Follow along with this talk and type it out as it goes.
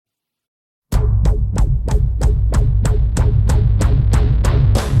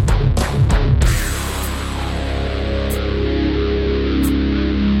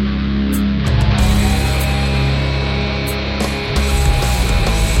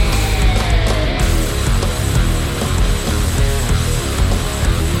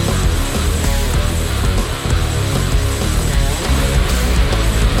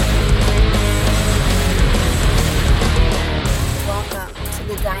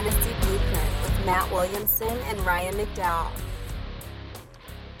Dynasty Blueprint with Matt Williamson and Ryan McDowell.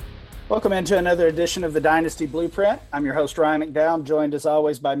 Welcome into another edition of the Dynasty Blueprint. I'm your host, Ryan McDowell. I'm joined as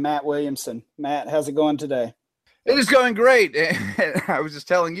always by Matt Williamson. Matt, how's it going today? It is going great. I was just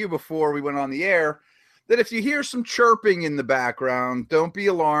telling you before we went on the air that if you hear some chirping in the background, don't be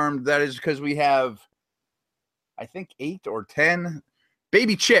alarmed. That is because we have, I think, 8 or 10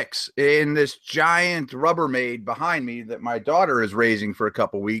 baby chicks in this giant Rubbermaid behind me that my daughter is raising for a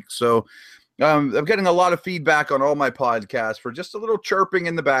couple weeks. So I'm getting a lot of feedback on all my podcasts for just a little chirping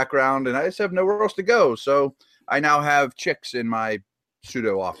in the background, and I just have nowhere else to go. So I now have chicks in my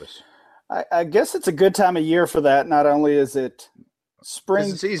pseudo office. I guess it's a good time of year for that. Not only is it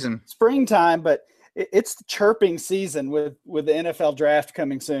springtime, but it's the chirping season with the NFL draft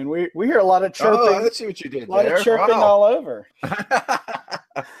coming soon. We hear a lot of chirping. Oh, let's see what you did there. A lot of chirping all over.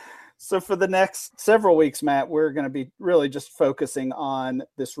 So for the next several weeks, Matt, we're going to be really just focusing on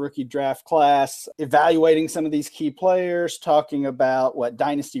this rookie draft class, evaluating some of these key players, talking about what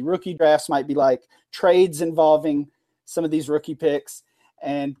dynasty rookie drafts might be like, trades involving some of these rookie picks.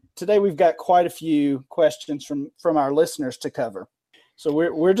 And today we've got quite a few questions from our listeners to cover. So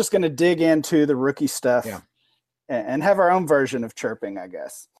we're just going to dig into the rookie stuff and have our own version of chirping, I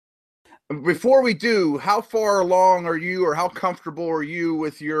guess. Before we do, how far along are you, or how comfortable are you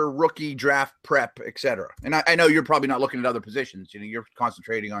with your rookie draft prep, et cetera? And I know you're probably not looking at other positions. You're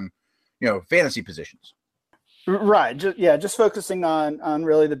concentrating on, fantasy positions. Right. Just focusing on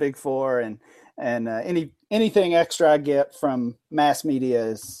really the big four, and anything extra I get from mass media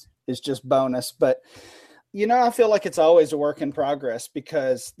is just bonus. But I feel like it's always a work in progress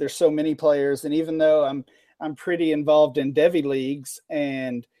because there's so many players, and even though I'm pretty involved in Devy leagues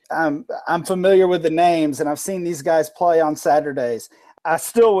and I'm familiar with the names and I've seen these guys play on Saturdays, I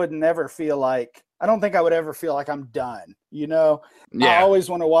still would never feel like – I don't think I would ever feel like I'm done, Yeah. I always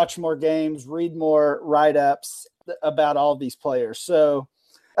want to watch more games, read more write-ups about all these players. So,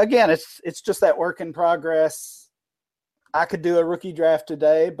 again, it's just that work in progress. I could do a rookie draft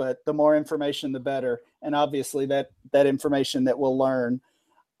today, but the more information, the better. And obviously that information that we'll learn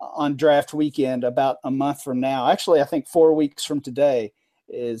on draft weekend about a month from now. Actually, I think 4 weeks from today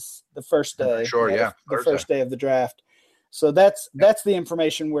is the first day. Sure, yeah. The first day of the draft. So that's the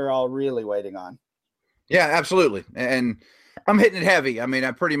information we're all really waiting on. Yeah, absolutely. And I'm hitting it heavy. I mean,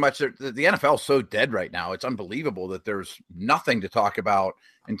 I pretty much – the NFL is so dead right now. It's unbelievable that there's nothing to talk about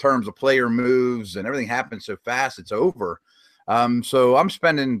in terms of player moves, and everything happens so fast it's over. So I'm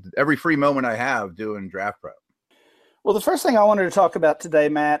spending every free moment I have doing draft prep. Well, the first thing I wanted to talk about today,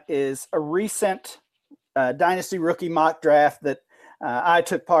 Matt, is a recent Dynasty rookie mock draft that I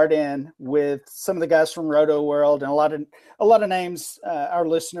took part in with some of the guys from Roto World, and a lot of names our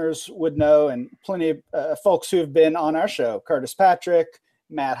listeners would know, and plenty of folks who have been on our show: Curtis Patrick,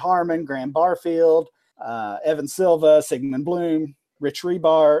 Matt Harmon, Graham Barfield, Evan Silva, Sigmund Bloom, Rich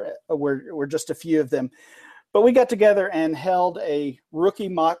Rebar. We're just a few of them. But we got together and held a rookie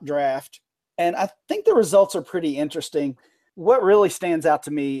mock draft, and I think the results are pretty interesting. What really stands out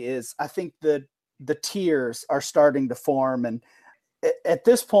to me is I think the tiers are starting to form, and at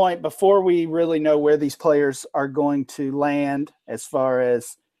this point, before we really know where these players are going to land as far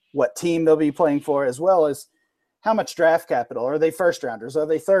as what team they'll be playing for, as well as how much draft capital, are they first rounders, are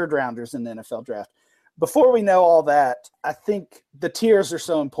they third rounders in the NFL draft? Before we know all that, I think the tiers are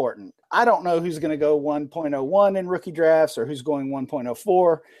so important. I don't know who's going to go 1.01 in rookie drafts or who's going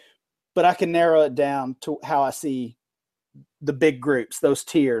 1.04, but I can narrow it down to how I see the big groups, those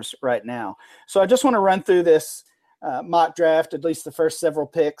tiers right now. So I just want to run through this mock draft, at least the first several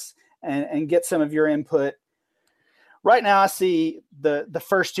picks, and get some of your input. Right now I see the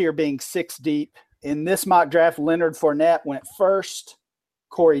first tier being 6 deep. In this mock draft, Leonard Fournette went first,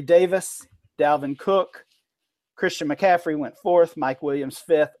 Corey Davis, Dalvin Cook, Christian McCaffrey went 4th, Mike Williams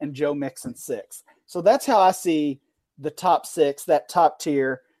 5th, and Joe Mixon 6th. So that's how I see the top 6, that top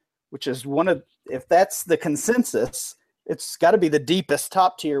tier, which is if that's the consensus, it's got to be the deepest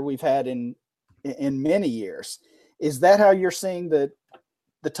top tier we've had in many years. Is that how you're seeing the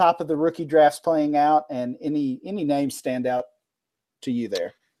top of the rookie drafts playing out, and any names stand out to you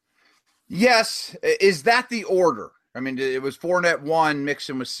there? Yes. Is that the order? I mean, it was Fournette 1,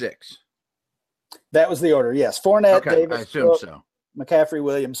 Mixon was 6. That was the order, yes. Fournette, Davis, I assume so. McCaffrey,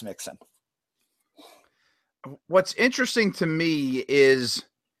 Williams, Mixon. What's interesting to me is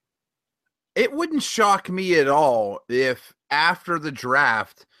it wouldn't shock me at all if after the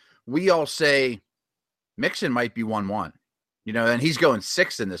draft we all say Mixon might be 1-1, and he's going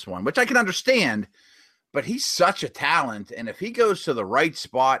 6th in this one, which I can understand, but he's such a talent. And if he goes to the right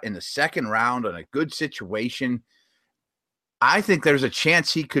spot in the second round in a good situation, I think there's a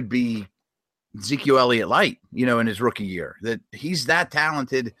chance he could be Ezekiel Elliott light, in his rookie year, that he's that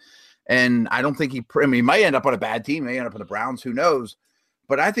talented. And I don't think he might end up on a bad team, may end up on the Browns, who knows?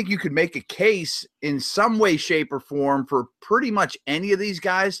 But I think you could make a case in some way, shape, or form for pretty much any of these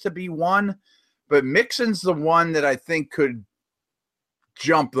guys to be one. But Mixon's the one that I think could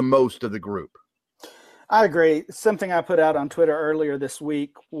jump the most of the group. I agree. Something I put out on Twitter earlier this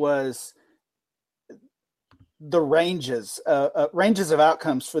week was the ranges of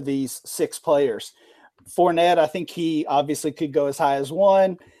outcomes for these 6 players. Fournette, I think he obviously could go as high as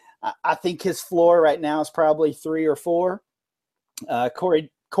 1. I think his floor right now is probably 3 or 4.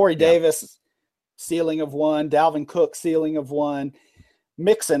 Corey Davis, ceiling of 1. Dalvin Cook, ceiling of 1.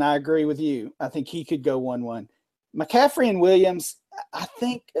 Mixon, I agree with you. I think he could go 1-1. McCaffrey and Williams, I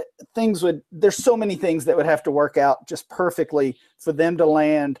think there's so many things that would have to work out just perfectly for them to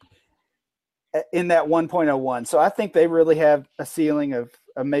land in that 1.01. So I think they really have a ceiling of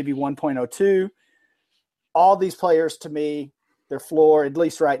maybe 1.02. All these players, to me, their floor, at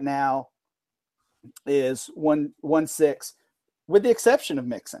least right now, is 1.6, with the exception of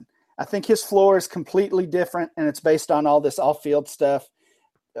Mixon. I think his floor is completely different, and it's based on all this off-field stuff.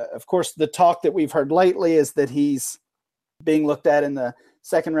 Of course, the talk that we've heard lately is that he's being looked at in the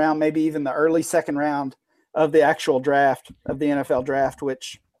second round, maybe even the early second round of the actual draft, of the NFL draft,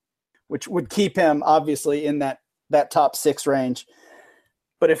 which would keep him obviously in that top 6 range.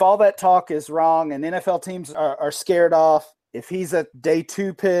 But if all that talk is wrong and NFL teams are scared off, if he's a day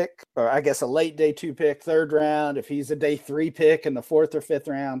 2 pick, or I guess a late day 2 pick, 3rd round, if he's a day 3 pick in the 4th or 5th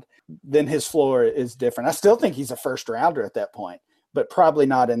round, then his floor is different. I still think he's a first rounder at that point, but probably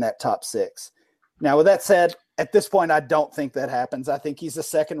not in that top 6. Now, with that said, at this point, I don't think that happens. I think he's a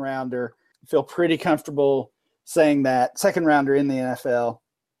second rounder. I feel pretty comfortable saying that. Second rounder in the NFL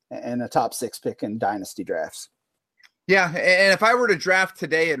and a top 6 pick in dynasty drafts. Yeah, and if I were to draft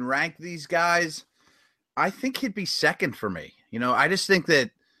today and rank these guys, I think he'd be second for me. I just think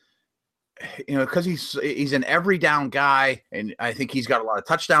that, because he's an every down guy, and I think he's got a lot of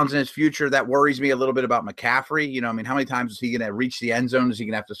touchdowns in his future. That worries me a little bit about McCaffrey. How many times is he going to reach the end zone? Is he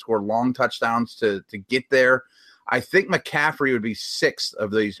going to have to score long touchdowns to get there? I think McCaffrey would be 6th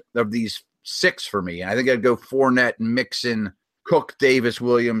of these 6 for me. And I think I'd go Fournette, Mixon, Cook, Davis,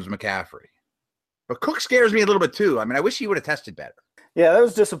 Williams, McCaffrey. But Cook scares me a little bit too. I wish he would have tested better. Yeah, that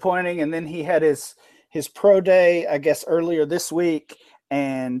was disappointing. And then he had his pro day, I guess, earlier this week,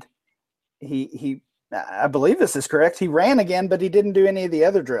 and he I believe this is correct, he ran again, but he didn't do any of the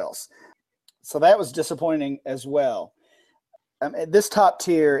other drills. So that was disappointing as well. This top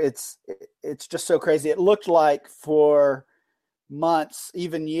tier, it's just so crazy. It looked like for months,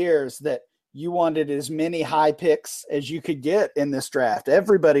 even years, that you wanted as many high picks as you could get in this draft.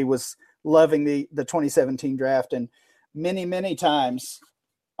 Everybody was loving the 2017 draft, and many, many times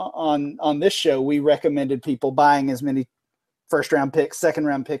on this show, we recommended people buying as many first-round picks,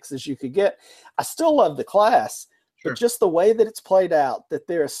 second-round picks as you could get. I still love the class, but just the way that it's played out, that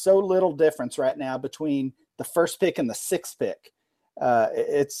there is so little difference right now between the first pick and the 6th pick.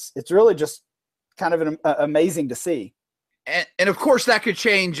 It's really just kind of amazing to see. And of course, that could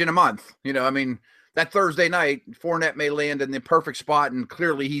change in a month. That Thursday night, Fournette may land in the perfect spot, and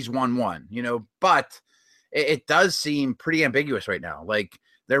clearly he's 1-1. But it does seem pretty ambiguous right now. Like,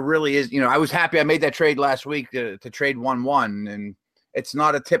 there really is, I was happy I made that trade last week to trade 1-1, and it's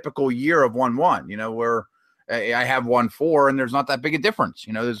not a typical year of 1-1, where I have 1-4 and there's not that big a difference.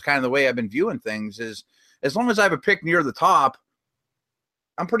 This is kind of the way I've been viewing things, is as long as I have a pick near the top,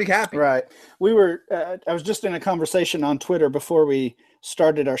 I'm pretty happy. Right. I was just in a conversation on Twitter before we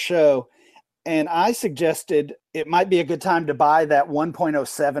started our show, and I suggested it might be a good time to buy that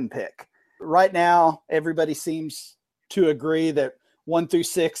 1.07 pick. Right now, everybody seems to agree that 1 through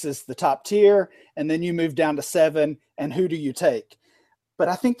 6 is the top tier, and then you move down to 7, and who do you take? But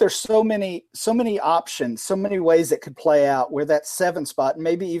I think there's so many options, so many ways it could play out where that 7 spot, and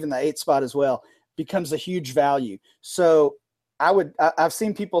maybe even the 8 spot as well, becomes a huge value. So I've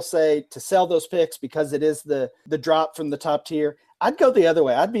seen people say to sell those picks because it is the drop from the top tier. I'd go the other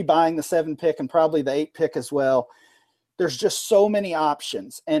way. I'd be buying the 7 pick and probably the 8 pick as well. There's just so many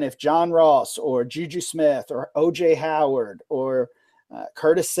options. And if John Ross or Juju Smith or O.J. Howard or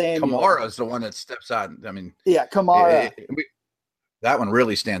Curtis Samuel. Kamara's the one that steps out. Yeah, Kamara. That one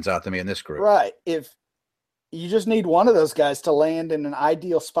really stands out to me in this group. Right. If you just need one of those guys to land in an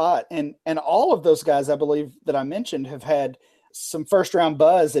ideal spot. And all of those guys, I believe, that I mentioned have had some first-round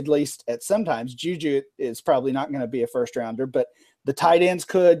buzz, at least at sometimes. Juju is probably not going to be a first-rounder, but the tight ends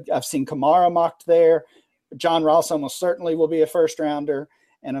could. I've seen Kamara mocked there. John Ross almost certainly will be a first-rounder.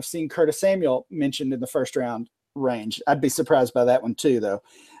 And I've seen Curtis Samuel mentioned in the first round range. I'd be surprised by that one too, though.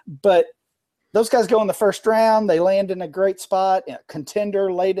 But those guys go in the first round. They land in a great spot,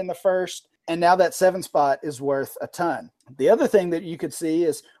 contender late in the first. And now that 7 spot is worth a ton. The other thing that you could see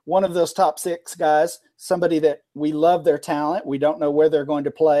is one of those top 6 guys, somebody that we love their talent. We don't know where they're going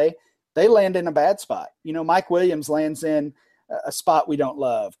to play. They land in a bad spot. Mike Williams lands in a spot we don't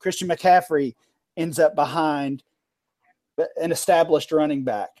love. Christian McCaffrey ends up behind an established running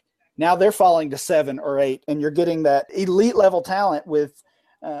back. Now they're falling to 7 or 8, and you're getting that elite level talent with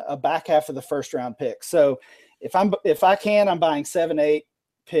a back half of the first round pick. So if I can, I'm buying 7, 8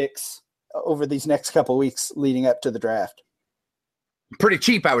 picks over these next couple of weeks leading up to the draft. Pretty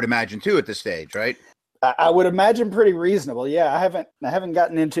cheap, I would imagine, too, at this stage, right? I would imagine pretty reasonable. Yeah, I haven't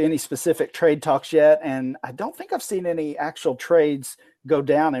gotten into any specific trade talks yet, and I don't think I've seen any actual trades go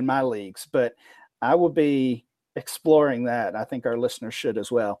down in my leagues, but I will be exploring that. I think our listeners should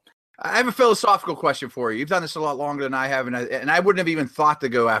as well. I have a philosophical question for you. You've done this a lot longer than I have, and I wouldn't have even thought to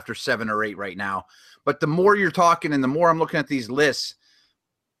go after 7 or 8 right now. But the more you're talking and the more I'm looking at these lists,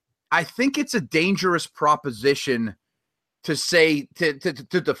 I think it's a dangerous proposition to say to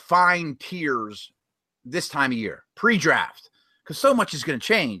define tiers this time of year, pre-draft, because so much is going to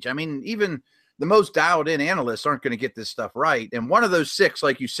change. I mean, even the most dialed-in analysts aren't going to get this stuff right. And one of those 6,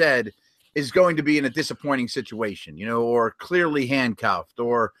 like you said, is going to be in a disappointing situation, or clearly handcuffed,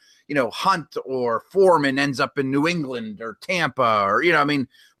 or, Hunt or Foreman ends up in New England or Tampa, or,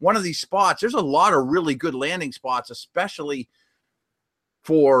 one of these spots. There's a lot of really good landing spots, especially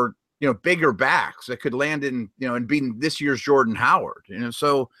for, bigger backs that could land in, and being this year's Jordan Howard,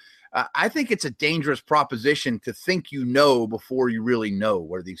 so I think it's a dangerous proposition to think before you really know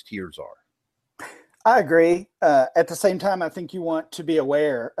where these tiers are. I agree. At the same time, I think you want to be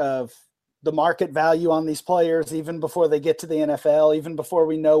aware of the market value on these players, even before they get to the NFL, even before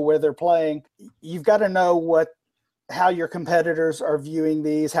we know where they're playing. You've got to know how your competitors are viewing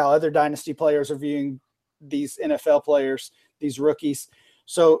these, how other dynasty players are viewing these NFL players, these rookies.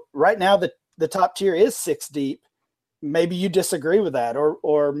 So right now, the top tier is 6 deep. Maybe you disagree with that,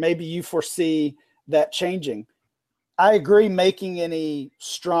 or maybe you foresee that changing. I agree, making any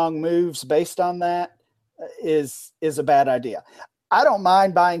strong moves based on that is a bad idea. I don't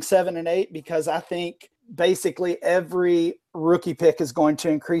mind buying 7 and 8 because I think basically every rookie pick is going to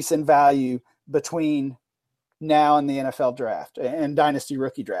increase in value between now and the NFL draft and dynasty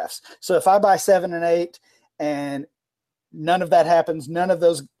rookie drafts. So if I buy 7 and 8 and none of that happens, none of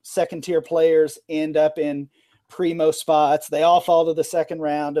those second tier players end up in primo spots, they all fall to the second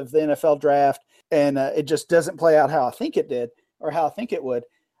round of the NFL draft, and it just doesn't play out how I think it did or how I think it would,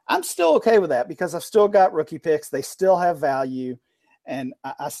 I'm still okay with that because I've still got rookie picks. They still have value, and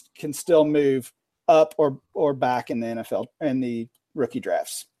I can still move up or back in the NFL and the rookie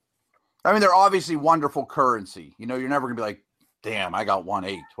drafts. I mean, they're obviously wonderful currency. You're never going to be like, damn, I got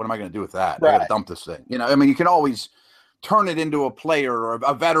 1-8. What am I going to do with that? Right. I got to dump this thing. I mean, you can always turn it into a player or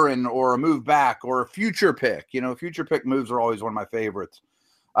a veteran or a move back or a future pick. Future pick moves are always one of my favorites.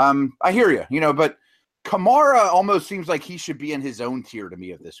 I hear you, but Kamara almost seems like he should be in his own tier to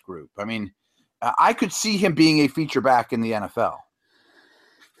me of this group. I mean, I could see him being a feature back in the NFL.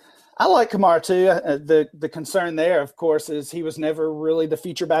 I like Kamara too. The concern there, of course, is he was never really the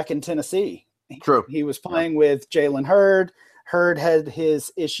feature back in Tennessee. True. He was playing with Jalen Hurd. Hurd had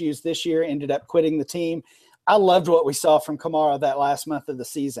his issues this year, ended up quitting the team. I loved what we saw from Kamara that last month of the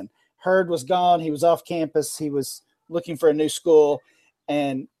season. Hurd was gone. He was off campus. He was looking for a new school,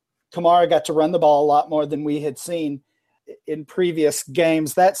 and Kamara got to run the ball a lot more than we had seen in previous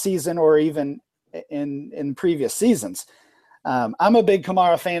games that season or even in previous seasons. I'm a big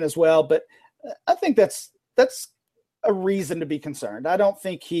Kamara fan as well, but I think that's a reason to be concerned. I don't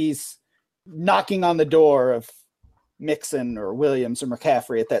think he's knocking on the door of Mixon or Williams or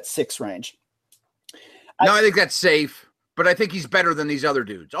McCaffrey at that 6 range. No, I think that's safe, but I think he's better than these other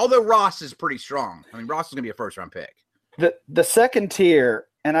dudes. Although Ross is pretty strong. I mean, Ross is going to be a first-round pick. The second tier,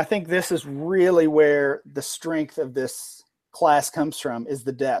 and I think this is really where the strength of this class comes from, is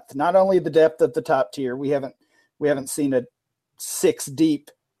the depth. Not only the depth of the top tier, we haven't seen a 6 deep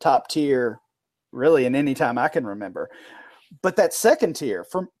top tier really in any time I can remember, but that second tier,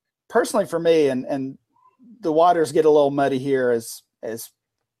 personally for me, and the waters get a little muddy here as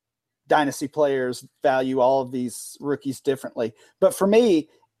dynasty players value all of these rookies differently. But for me,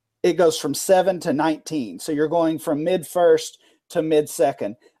 it goes from 7 to 19. So you're going from mid-first to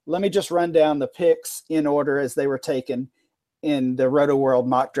mid-second. Let me just run down the picks in order as they were taken in the Roto World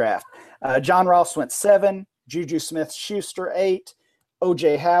mock draft. John Ross went 7, Juju Smith-Schuster 8,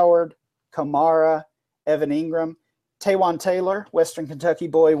 O.J. Howard, Kamara, Evan Ingram. Taywan Taylor, Western Kentucky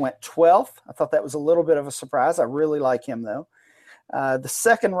boy, went 12th. I thought that was a little bit of a surprise. I really like him, though. The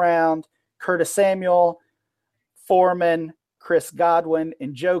second round, Curtis Samuel, Foreman, Chris Godwin,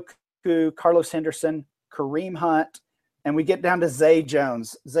 Njoku, Carlos Henderson, Kareem Hunt, and we get down to Zay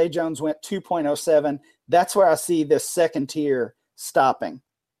Jones. Zay Jones went 2.07. That's where I see this second tier stopping.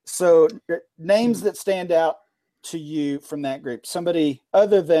 So names that stand out to you from that group, somebody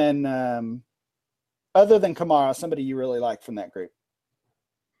other than Kamara, somebody you really like from that group.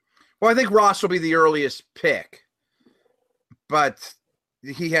 Well, I think Ross will be the earliest pick, but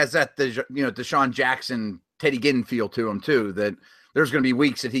he has that, Deshaun Jackson, Teddy Ginn feel to him too, that there's going to be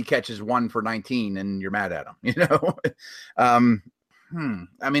weeks that he catches 1 for 19 and you're mad at him, I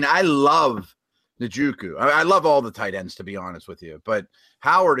mean, I love Njoku. I love all the tight ends, to be honest with you, but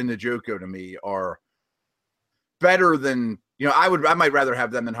Howard and Njoku to me are better than, I might rather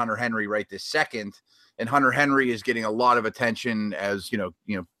have them than Hunter Henry right this second. And Hunter Henry is getting a lot of attention as,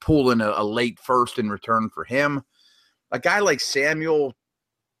 pulling a late first in return for him. A guy like Samuel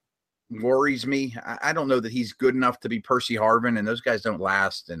worries me. I don't know that he's good enough to be Percy Harvin, and those guys don't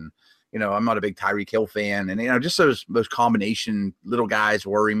last. And, I'm not a big Tyreek Hill fan. And, just those combination little guys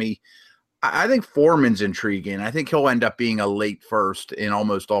worry me. I think Foreman's intriguing. I think he'll end up being a late first in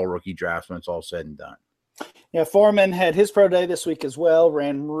almost all rookie drafts when it's all said and done. Yeah, Foreman had his pro day this week as well,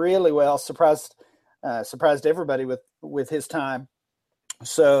 ran really well, surprised everybody with his time.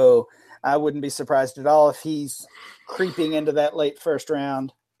 So I wouldn't be surprised at all if he's creeping into that late first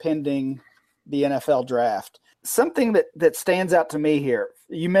round pending the NFL draft. Something that stands out to me here,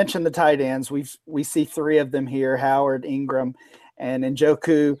 you mentioned the tight ends. We see 3 of them here, Howard, Ingram, and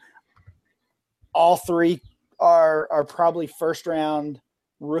Njoku. All 3 are probably first round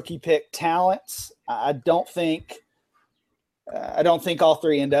rookie pick talents. I don't think all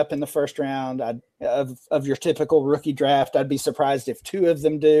 3 end up in the first round of your typical rookie draft. I'd be surprised if 2 of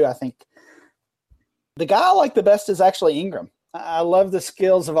them do. I think the guy I like the best is actually Ingram. I love the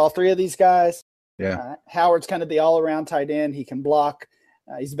skills of all 3 of these guys. Yeah. Howard's kind of the all-around tight end. He can block.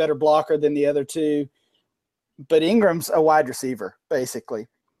 He's a better blocker than the other 2. But Ingram's a wide receiver, basically.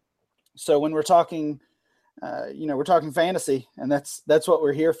 So when we're talking, we're talking fantasy, and that's what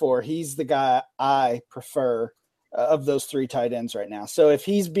we're here for. He's the guy I prefer of those 3 tight ends right now. So if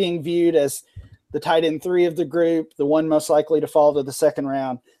he's being viewed as the tight end 3 of the group, the one most likely to fall to the second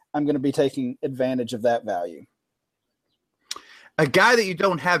round, I'm going to be taking advantage of that value. A guy that you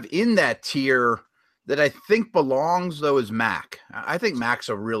don't have in that tier that I think belongs, though, is Mac. I think Mac's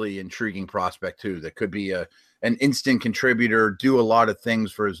a really intriguing prospect, too, that could be an instant contributor, do a lot of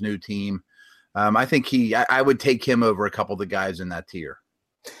things for his new team. I think I would take him over a couple of the guys in that tier.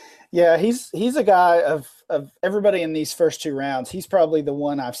 Yeah, he's a guy of everybody in these first 2 rounds. He's probably the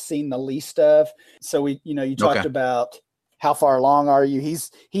one I've seen the least of. So you talked about how far along are you?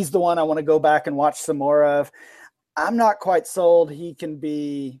 He's the one I want to go back and watch some more of. I'm not quite sold. He can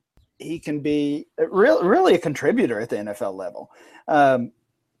be really a contributor at the NFL level.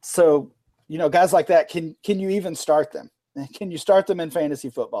 So guys like that, can you even start them? Can you start them in fantasy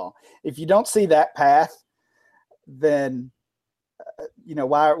football? If you don't see that path, then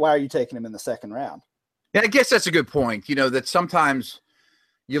why are you taking him in the second round? Yeah, I guess that's a good point. That sometimes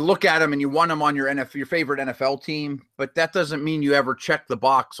you look at him and you want him on your favorite NFL team, but that doesn't mean you ever check the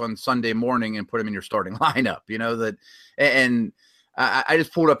box on Sunday morning and put him in your starting lineup. I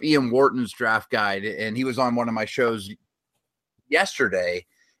just pulled up Ian Wharton's draft guide, and he was on one of my shows yesterday,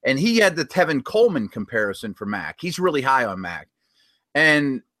 and he had the Tevin Coleman comparison for Mac. He's really high on Mac,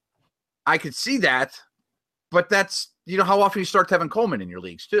 and I could see that, but that's how often you start Tevin Coleman in your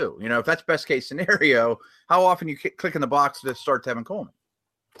leagues too. If that's best case scenario, how often you click in the box to start Tevin Coleman?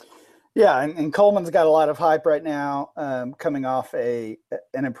 Yeah, and Coleman's got a lot of hype right now, coming off an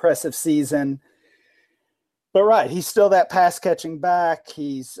impressive season. But right, he's still that pass catching back.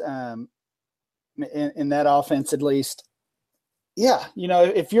 He's in that offense at least. Yeah,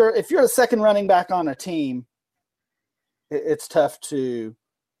 if you're a second running back on a team, it's tough to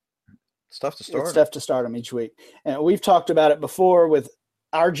start. It's tough to start him each week. And we've talked about it before with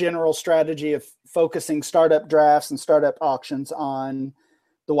our general strategy of focusing startup drafts and startup auctions on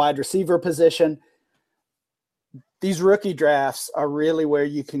the wide receiver position. These rookie drafts are really where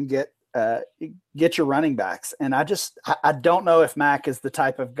you can get your running backs. And I don't know if Mac is the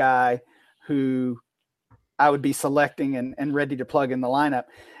type of guy who I would be selecting and ready to plug in the lineup.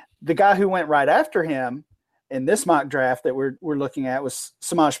 The guy who went right after him in this mock draft that we're looking at was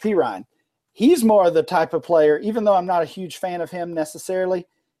Samaje Perine. He's more the type of player, even though I'm not a huge fan of him necessarily,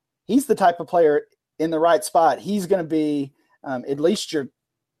 he's the type of player in the right spot. He's going to be at least your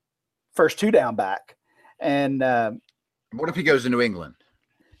first 2 down back. And What if he goes to New England?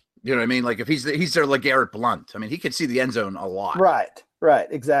 You know what I mean? Like if he's their LeGarrette Blount, I mean, he could see the end zone a lot. Right,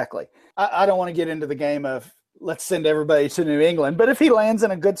 exactly. I don't want to get into the game of let's send everybody to New England, but if he lands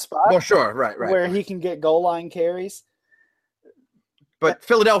in a good spot, well, sure, right, where he can get goal line carries. But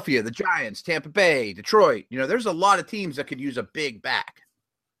Philadelphia, the Giants, Tampa Bay, Detroit, there's a lot of teams that could use a big back.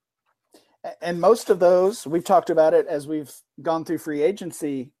 And most of those, we've talked about it as we've gone through free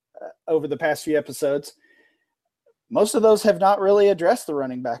agency over the past few episodes. Most of those have not really addressed the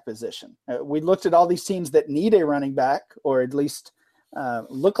running back position. We looked at all these teams that need a running back, or at least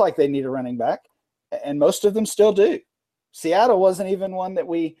look like they need a running back, and most of them still do. Seattle wasn't even one that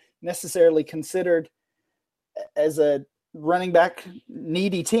we necessarily considered as a running back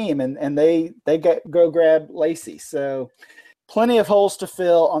needy team, and they go grab Lacy. So plenty of holes to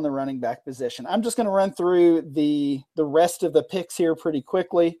fill on the running back position. I'm just going to run through the rest of the picks here pretty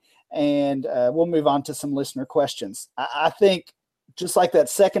quickly, and we'll move on to some listener questions. I think just like that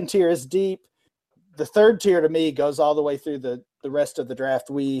second tier is deep, the third tier to me goes all the way through the rest of the draft.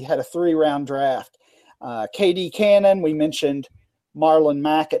 We had a 3-round draft. KD Cannon, we mentioned Marlon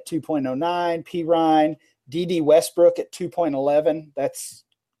Mack at 2.09, P. Ryan, D.D. Westbrook at 2.11. That's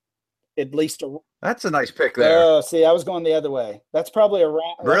at least That's a nice pick there. Oh, see, I was going the other way. That's probably Really?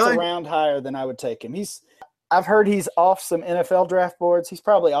 That's a round higher than I would take him. I've heard he's off some NFL draft boards. He's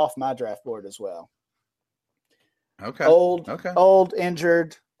probably off my draft board as well. Okay. Old,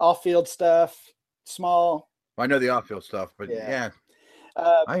 injured, off-field stuff, small. I know the off-field stuff, but yeah.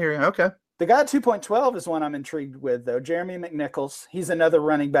 I hear you. Okay. The guy at 2.12 is one I'm intrigued with, though. Jeremy McNichols. He's another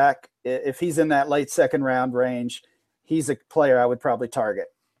running back. If he's in that late second round range, he's a player I would probably target.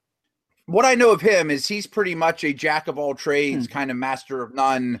 What I know of him is he's pretty much a jack of all trades, kind of master of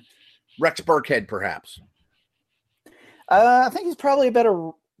none, Rex Burkhead, perhaps. I think he's probably a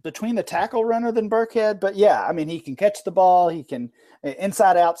better between the tackle runner than Burkhead, but yeah, I mean, he can catch the ball. He can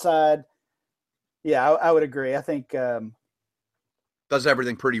inside, outside. Yeah, I would agree. I think does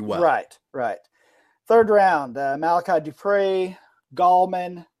everything pretty well. Right. Third round, Malachi Dupre,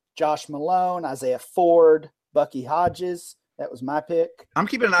 Gallman, Josh Malone, Isaiah Ford, Bucky Hodges. That was my pick. I'm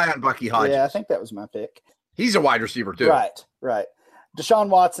keeping an eye on Bucky Hodges. Yeah, I think that was my pick. He's a wide receiver too. Right. Deshaun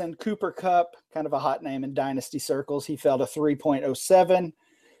Watson, Cooper Kupp, kind of a hot name in dynasty circles. He fell to 3.07.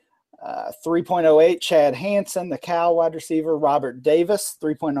 3.08, Chad Hansen, the Cal wide receiver. Robert Davis,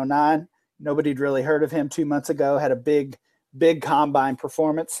 3.09. Nobody'd really heard of him 2 months ago. Had a big combine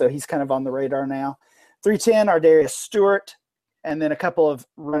performance, so he's kind of on the radar now. 310, Ardarius Stewart, and then a couple of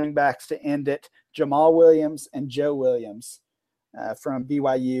running backs to end it, Jamal Williams and Joe Williams from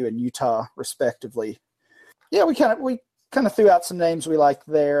BYU and Utah, respectively. Yeah, we kind of threw out some names we liked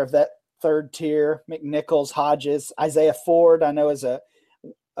there of that third tier. McNichols, Hodges, Isaiah Ford, I know is a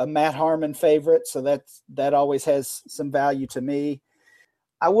Matt Harmon favorite, so that always has some value to me.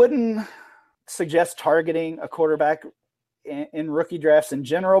 I wouldn't suggest targeting a quarterback in rookie drafts in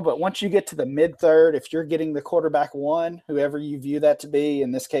general, but once you get to the mid-third, if you're getting the quarterback one, whoever you view that to be,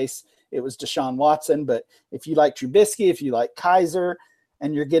 in this case, it was Deshaun Watson, but if you like Trubisky, if you like Kaiser,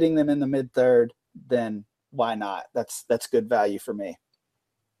 and you're getting them in the mid-third, then why not? That's good value for me.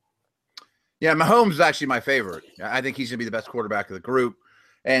 Yeah, Mahomes is actually my favorite. I think he's going to be the best quarterback of the group.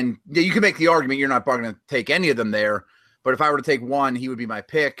 And you can make the argument you're not going to take any of them there, but if I were to take one, he would be my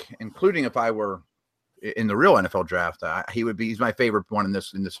pick, including if I were in the real NFL draft. He's my favorite one in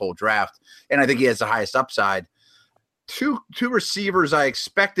this whole draft, and I think he has the highest upside. Two receivers I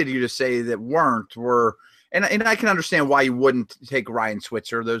expected you to say that were, and I can understand why you wouldn't take Ryan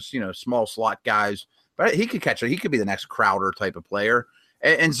Switzer, those small slot guys, but he could catch it. He could be the next Crowder type of player,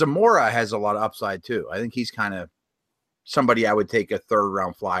 and Zamora has a lot of upside too. I think he's kind of somebody I would take a third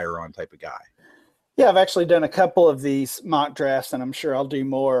round flyer on type of guy. Yeah, I've actually done a couple of these mock drafts, and I'm sure I'll do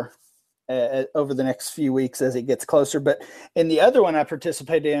more over the next few weeks as it gets closer. But in the other one I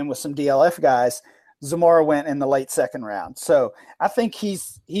participated in with some DLF guys, Zamora went in the late second round. So I think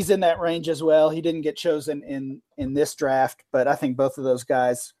he's in that range as well. He didn't get chosen in this draft, but I think both of those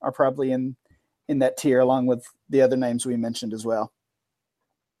guys are probably in that tier along with the other names we mentioned as well.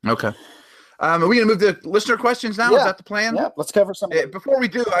 Okay. Are we going to move to listener questions now? Yeah. Is that the plan? Yeah, let's cover some. Before we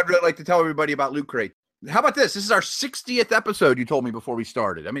do, I'd really like to tell everybody about Loot Crate. How about this? This is our 60th episode, you told me before we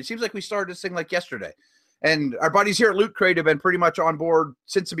started. I mean, it seems like we started this thing like yesterday. And our buddies here at Loot Crate have been pretty much on board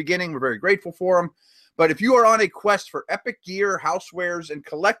since the beginning. We're very grateful for them. But if you are on a quest for epic gear, housewares, and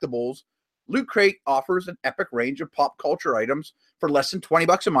collectibles, Loot Crate offers an epic range of pop culture items for less than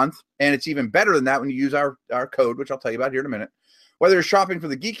 $20 a month. And it's even better than that when you use our code, which I'll tell you about here in a minute. Whether you're shopping for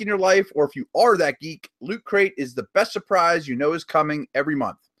the geek in your life or if you are that geek, Loot Crate is the best surprise you know is coming every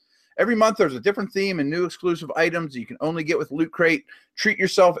month. Every month there's a different theme and new exclusive items you can only get with Loot Crate. Treat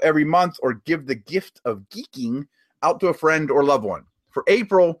yourself every month or give the gift of geeking out to a friend or loved one. For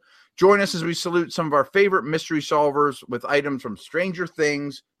April, join us as we salute some of our favorite mystery solvers with items from Stranger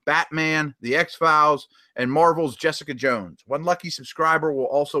Things, Batman, The X-Files, and Marvel's Jessica Jones. One lucky subscriber will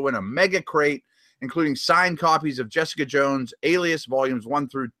also win a mega crate, including signed copies of Jessica Jones, Alias Volumes 1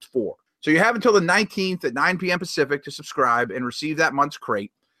 through 4. So you have until the 19th at 9 p.m. Pacific to subscribe and receive that month's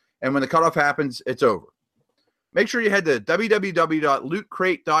crate. And when the cutoff happens, it's over. Make sure you head to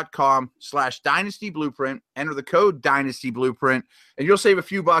www.lootcrate.com/Dynasty Blueprint, enter the code Dynasty Blueprint, and you'll save a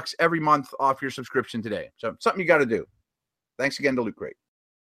few bucks every month off your subscription today. So something you got to do. Thanks again to Loot Crate.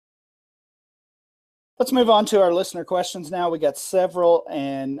 Let's move on to our listener questions now. We got several,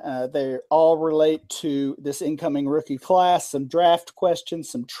 and they all relate to this incoming rookie class, some draft questions,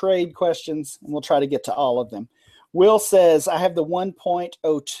 some trade questions, and we'll try to get to all of them. Will says, I have the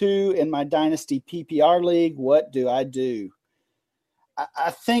 1.02 in my Dynasty PPR league. What do I do?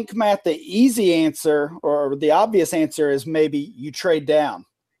 I think, Matt, the easy answer or the obvious answer is maybe you trade down.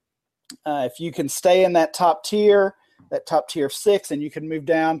 If you can stay in that top tier of 6, and you can move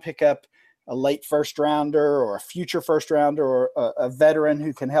down, pick up a late first rounder or a future first rounder or a veteran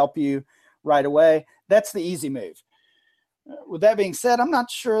who can help you right away, that's the easy move. With that being said, I'm not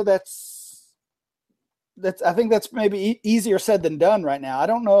sure I think that's maybe easier said than done right now. I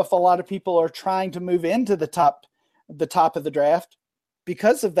don't know if a lot of people are trying to move into the top of the draft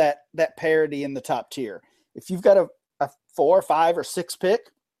because of that parity in the top tier. If you've got a 4, 5, or 6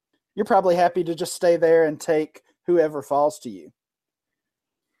 pick, you're probably happy to just stay there and take whoever falls to you.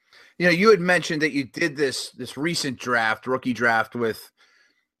 You know, you had mentioned that you did this recent draft, rookie draft with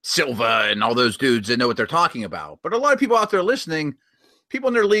Silva and all those dudes that know what they're talking about. But a lot of people out there listening, people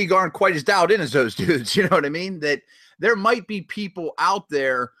in their league aren't quite as dialed in as those dudes. You know what I mean? That there might be people out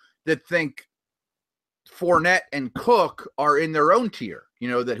there that think Fournette and Cook are in their own tier. You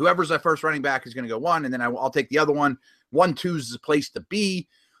know, that whoever's that first running back is going to go 1, and then I'll take the other one. 1, 2 is the place to be.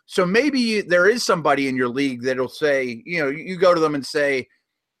 So maybe there is somebody in your league that'll say, you know, you go to them and say,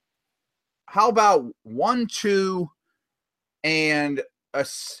 how about 1, 2, and a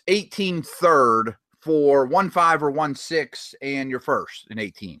 18 third for 1, 5 or 1, 6 and your first in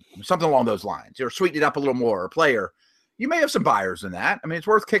 18, something along those lines, or sweeten it up a little more, or player. You may have some buyers in that. I mean, it's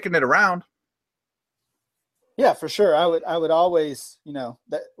worth kicking it around. Yeah, for sure. I would always, you know,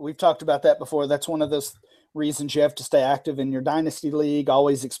 that we've talked about that before. That's one of those reasons you have to stay active in your dynasty league.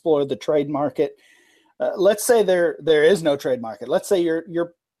 Always explore the trade market. Let's say there is no trade market. Let's say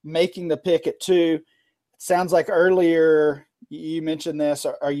you're making the pick at 2. It sounds like earlier you mentioned this.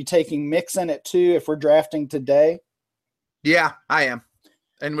 Are you taking Mixon at 2 if we're drafting today? Yeah, I am,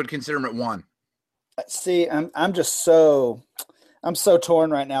 and would consider him at 1. See, I'm so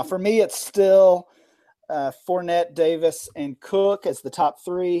torn right now. For me, it's still Fournette, Davis, and Cook as the top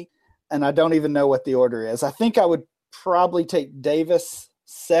 3, and I don't even know what the order is. I think I would probably take Davis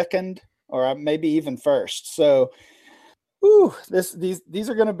second, or maybe even first. So, these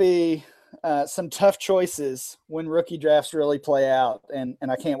are going to be some tough choices when rookie drafts really play out, and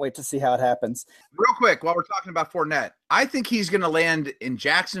I can't wait to see how it happens. Real quick, while we're talking about Fournette, I think he's going to land in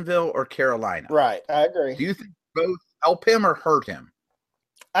Jacksonville or Carolina. Right, I agree. Do you think both help him or hurt him?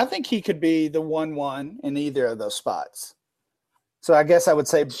 I think he could be the 1-1 in either of those spots. So I guess I would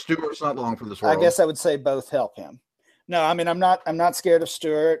say Stewart's not long for this world. I guess I would say both help him. No, I mean, I'm not scared of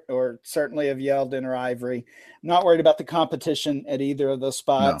Stewart or certainly of Yeldon or Ivory. I'm not worried about the competition at either of those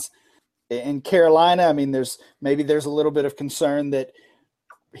spots. No. In Carolina, I mean, there's a little bit of concern that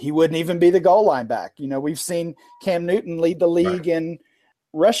he wouldn't even be the goal line back. You know, we've seen Cam Newton lead the league in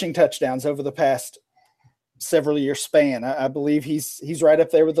rushing touchdowns over the past several year span. I believe he's right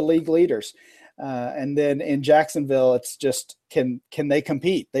up there with the league leaders. And then in Jacksonville, it's just, can they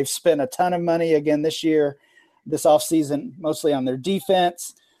compete? They've spent a ton of money again this offseason, mostly on their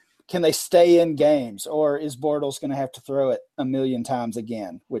defense. Can they stay in games, or is Bortles going to have to throw it a million times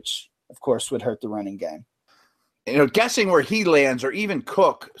again, which of course would hurt the running game? You know, guessing where he lands or even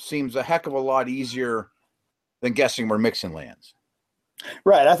Cook seems a heck of a lot easier than guessing where Mixon lands.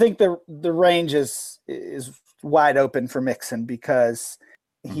 Right. I think the range is wide open for Mixon because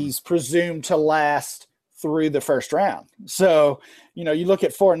he's presumed to last through the first round. So, you know, you look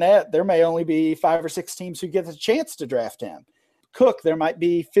at Fournette, there may only be 5 or 6 teams who get the chance to draft him. Cook, there might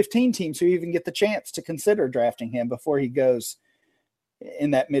be 15 teams who even get the chance to consider drafting him before he goes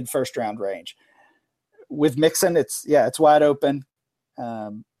in that mid first round range. With Mixon, it's wide open.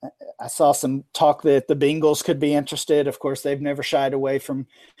 I saw some talk that the Bengals could be interested. Of course, they've never shied away from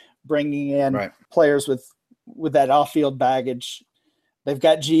bringing in players with that off-field baggage. They've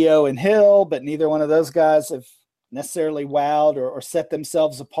got Gio and Hill, but neither one of those guys have necessarily wowed or set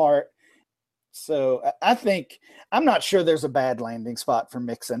themselves apart. So I think I'm not sure there's a bad landing spot for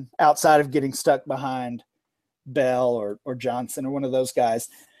Mixon outside of getting stuck behind Bell or Johnson or one of those guys.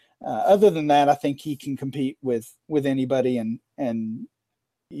 Other than that, I think he can compete with anybody and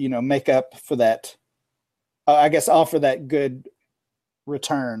make up for that. I guess offer that good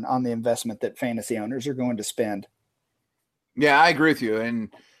return on the investment that fantasy owners are going to spend. Yeah, I agree with you.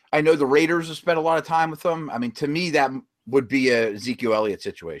 And I know the Raiders have spent a lot of time with him. I mean, to me, that would be a Ezekiel Elliott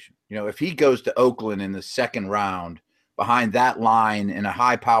situation. If he goes to Oakland in the second round behind that line in a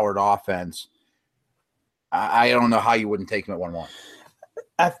high-powered offense, I don't know how you wouldn't take him at 1-1.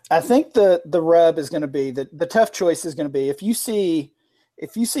 I think the rub is going to be the tough choice is going to be if you see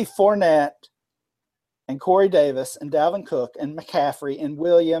Fournette and Corey Davis and Dalvin Cook and McCaffrey and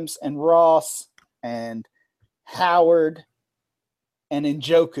Williams and Ross and Howard and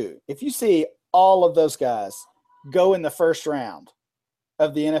Njoku, if you see all of those guys go in the first round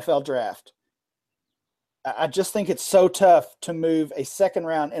of the NFL draft, I just think it's so tough to move a second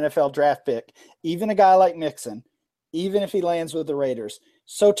round NFL draft pick, even a guy like Mixon, even if he lands with the Raiders,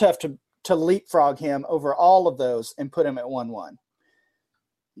 so tough to leapfrog him over all of those and put him at 1-1.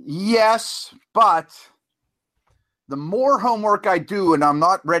 Yes, but the more homework I do, and I'm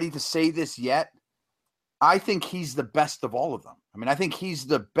not ready to say this yet, I think he's the best of all of them. I mean, I think he's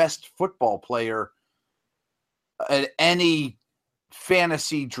the best football player at any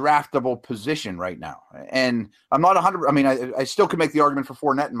fantasy draftable position right now. And I'm not 100. I mean, I still can make the argument for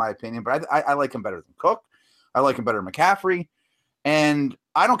Fournette in my opinion, but I like him better than Cook. I like him better than McCaffrey. And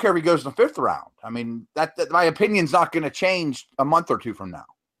I don't care if he goes in the fifth round. I mean, that my opinion's not going to change a month or two from now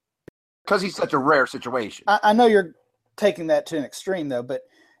because he's such a rare situation. I know you're taking that to an extreme though, but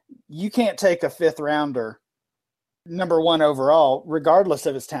you can't take a fifth rounder number one overall, regardless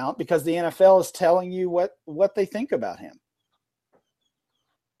of his talent, because the NFL is telling you what they think about him.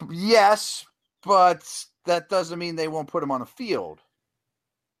 Yes, but that doesn't mean they won't put him on the field.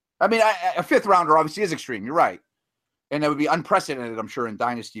 I mean, a fifth rounder obviously is extreme. You're right. And that would be unprecedented, I'm sure, in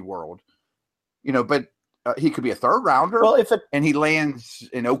dynasty world. But he could be a third rounder. Well, and he lands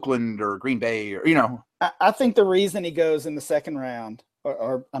in Oakland or Green Bay or. I think the reason he goes in the second round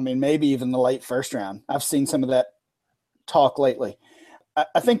or I mean, maybe even the late first round. I've seen some of that talk lately.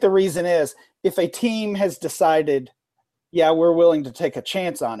 I think the reason is if a team has decided, yeah, we're willing to take a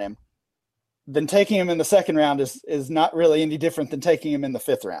chance on him, then taking him in the second round is not really any different than taking him in the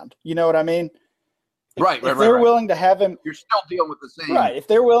fifth round. You know what I mean? If they're willing to have him, you're still dealing with the same. Right. If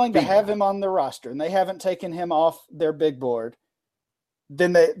they're willing to have him on the roster and they haven't taken him off their big board,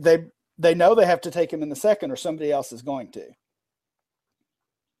 then they know they have to take him in the second or somebody else is going to.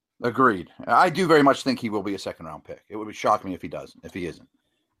 Agreed. I do very much think he will be a second round pick. It would shock me if he isn't.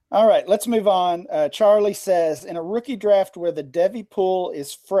 All right, let's move on. Charlie says, in a rookie draft where the Devy pool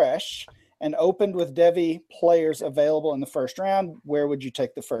is fresh and opened with Devy players available in the first round, where would you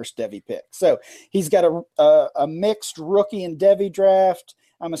take the first Devy pick? So he's got a mixed rookie and Devy draft.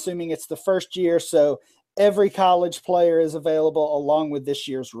 I'm assuming it's the first year, so every college player is available along with this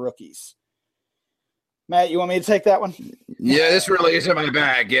year's rookies. Matt, you want me to take that one? Yeah, this really is in my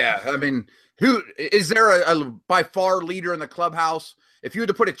bag. Yeah. I mean, who is there a by far leader in the clubhouse? If you had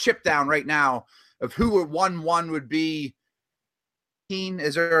to put a chip down right now of who 1-1 would be,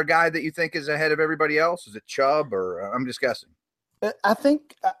 is there a guy that you think is ahead of everybody else? Is it Chubb or I'm just guessing? I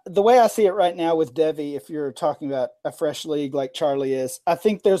think the way I see it right now with Devy, if you're talking about a fresh league like Charlie is, I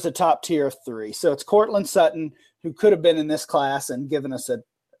think there's a top tier of three. So it's Cortland Sutton, who could have been in this class and given us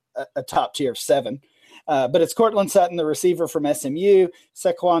a top tier of 7. But it's Cortland Sutton, the receiver from SMU,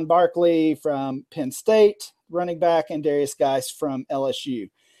 Saquon Barkley from Penn State, running back, and Darius Geis from LSU.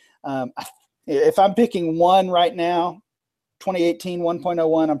 If I'm picking one right now, 2018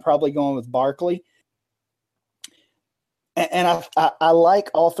 1.01, I'm probably going with Barkley. And I like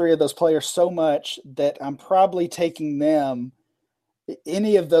all three of those players so much that I'm probably taking them,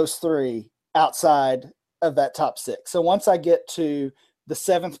 any of those three, outside of that top 6. So once I get to the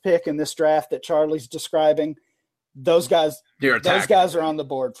 7th pick in this draft that Charlie's describing, those guys are on the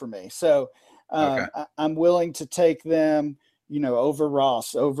board for me. So I'm willing to take them, over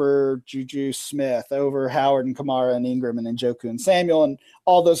Ross, over Juju Smith, over Howard and Kamara and Ingram and Njoku and Samuel and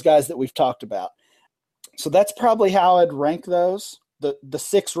all those guys that we've talked about. So that's probably how I'd rank those, the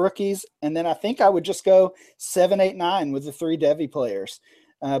 6 rookies. And then I think I would just go 7, 8, 9 with the 3 Devy players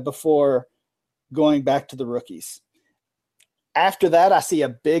before going back to the rookies. After that, I see a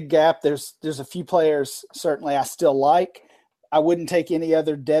big gap. There's a few players certainly I still like. I wouldn't take any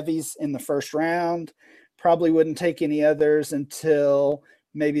other Devys in the first round. probably wouldn't take any others until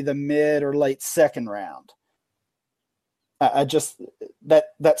maybe the mid or late second round. I just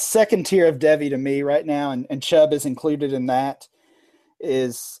that second tier of Devy to me right now, and Chubb is included in that,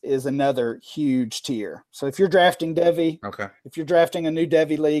 is another huge tier. So if you're drafting Devy, okay, if you're drafting a new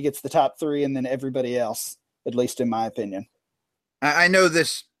Devy league, it's the top three, and then everybody else, at least in my opinion. I know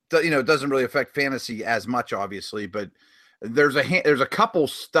this, doesn't really affect fantasy as much, obviously, but there's a couple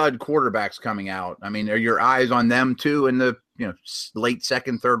stud quarterbacks coming out. I mean, are your eyes on them too in the late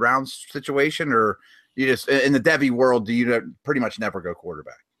second, third round situation, or you just in the Devy world, do you pretty much never go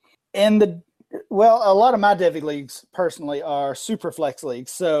quarterback? Well, a lot of my Devy leagues personally are super flex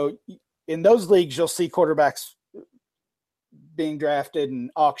leagues. So in those leagues, you'll see quarterbacks being drafted and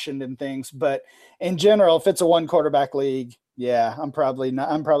auctioned and things. But in general, if it's a one quarterback league, yeah, I'm probably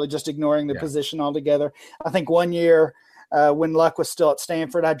just ignoring the position altogether. I think one year when Luck was still at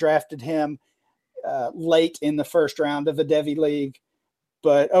Stanford, I drafted him late in the first round of a Devy league.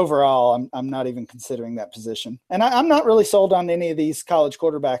 But overall, I'm not even considering that position. And I'm not really sold on any of these college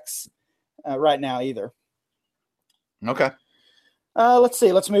quarterbacks right now either. Okay. Let's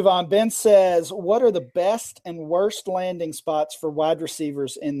see. Let's move on. Ben says, what are the best and worst landing spots for wide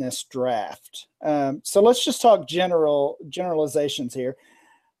receivers in this draft? So let's just talk generalizations here.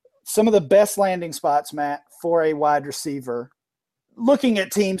 Some of the best landing spots, Matt, for a wide receiver, looking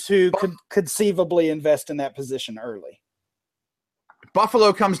at teams who could conceivably invest in that position early.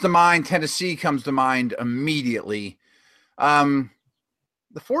 Buffalo comes to mind. Tennessee comes to mind immediately. The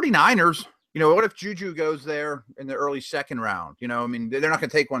 49ers, what if Juju goes there in the early second round? They're not going to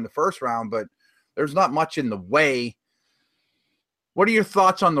take one in the first round, but there's not much in the way. What are your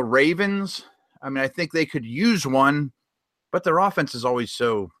thoughts on the Ravens? I think they could use one, but their offense is always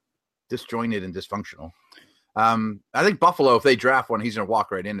so disjointed and dysfunctional. I think Buffalo, if they draft one, he's going to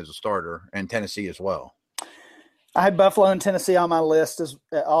walk right in as a starter, and Tennessee as well. I had Buffalo and Tennessee on my list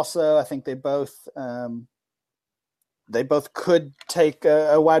also. I think they both could take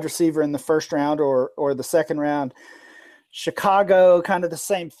a wide receiver in the first round or the second round. Chicago, kind of the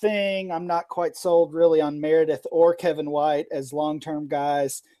same thing. I'm not quite sold really on Meredith or Kevin White as long-term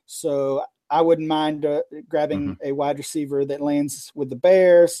guys, so I wouldn't mind grabbing a wide receiver that lands with the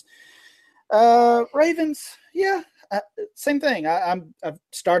Bears. Ravens, yeah, same thing. I'm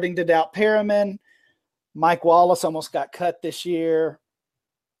starting to doubt Perriman. Mike Wallace almost got cut this year.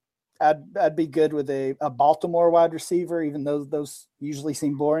 I'd be good with a Baltimore wide receiver, even though those usually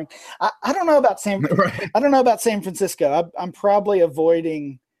seem boring. I don't know about I don't know about San Francisco. I'm probably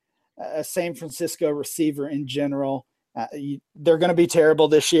avoiding a San Francisco receiver in general. They're going to be terrible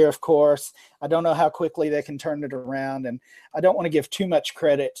this year, of course. I don't know how quickly they can turn it around, and I don't want to give too much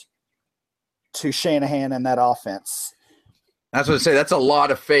credit to Shanahan and that offense. That's what I say. That's a lot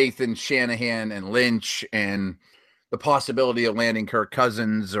of faith in Shanahan and Lynch and the possibility of landing Kirk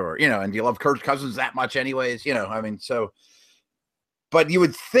Cousins and do you love Kirk Cousins that much anyways? But you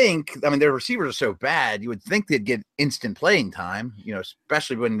would think, their receivers are so bad, you would think they'd get instant playing time,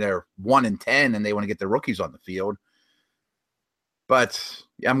 especially when they're 1-10 and they want to get their rookies on the field. But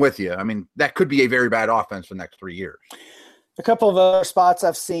I'm with you. That could be a very bad offense for the next 3 years. A couple of other spots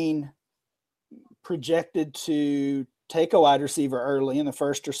I've seen projected to take a wide receiver early in the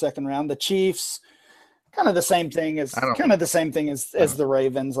first or second round. The Chiefs, kind of the same thing as the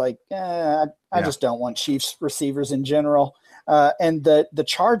Ravens. I just don't want Chiefs receivers in general. And the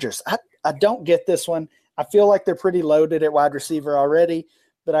Chargers, I don't get this one. I feel like they're pretty loaded at wide receiver already,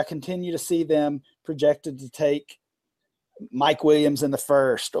 but I continue to see them projected to take Mike Williams in the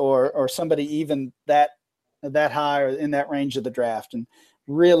first or somebody even that high or in that range of the draft. And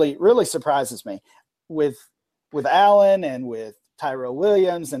really, really surprises me with Allen and with Tyrell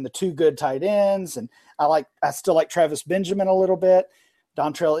Williams and the two good tight ends. And I still like Travis Benjamin a little bit.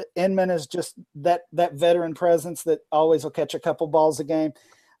 Dontrell Inman is just that veteran presence that always will catch a couple balls a game.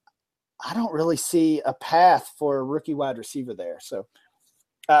 I don't really see a path for a rookie wide receiver there. So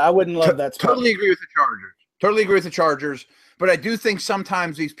I wouldn't love that spot. Totally agree with the Chargers. But I do think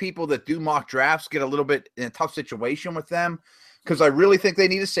sometimes these people that do mock drafts get a little bit in a tough situation with them because I really think they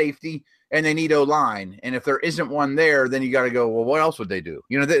need a safety and they need O-line. And if there isn't one there, then you got to go, well, what else would they do?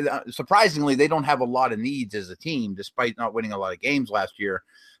 Surprisingly, they don't have a lot of needs as a team, despite not winning a lot of games last year.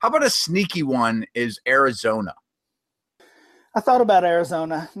 How about a sneaky one is Arizona? I thought about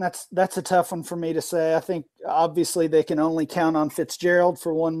Arizona. That's a tough one for me to say. I think obviously they can only count on Fitzgerald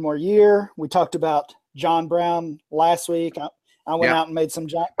for one more year. We talked about John Brown last week. I went out and made some.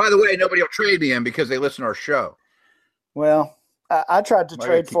 By the way, nobody will trade him because they listen to our show. Well, I tried to Might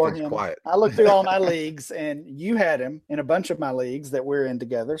trade keep for things him. quiet. I looked through all my leagues, and you had him in a bunch of my leagues that we're in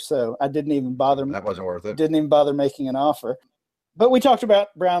together. So I didn't even bother. That wasn't worth it. Didn't even bother making an offer. But we talked about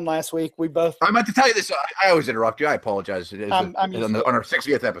Brown last week. We both. I meant to tell you this. I always interrupt you. I apologize. I'm on our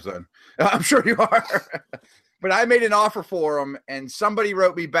 60th episode. I'm sure you are. But I made an offer for him, and somebody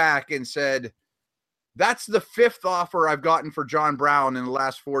wrote me back and said, "That's the 5th offer I've gotten for John Brown in the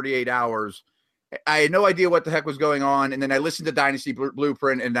last 48 hours." I had no idea what the heck was going on, and then I listened to Dynasty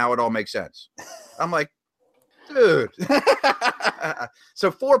Blueprint, and now it all makes sense. I'm like, dude.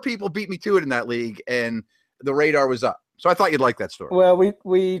 So 4 people beat me to it in that league, and the radar was up. So I thought you'd like that story. Well,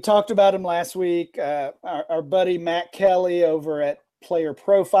 we talked about him last week. Our buddy Matt Kelly over at Player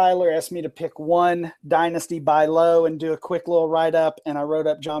Profiler asked me to pick one Dynasty buy low and do a quick little write-up, and I wrote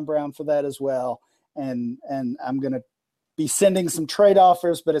up John Brown for that as well. And I'm going to be sending some trade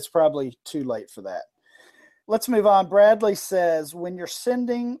offers, but it's probably too late for that. Let's move on. Bradley says, when you're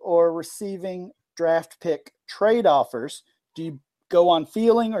sending or receiving draft pick trade offers, do you go on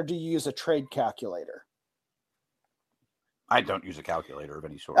feeling or do you use a trade calculator? I don't use a calculator of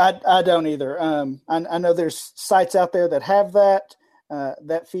any sort. I don't either. I know there's sites out there that have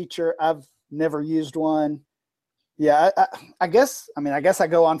that feature. I've never used one. Yeah, I guess I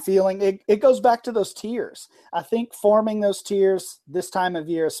go on feeling. It goes back to those tiers. I think forming those tiers this time of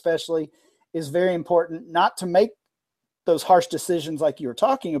year especially is very important, not to make those harsh decisions like you were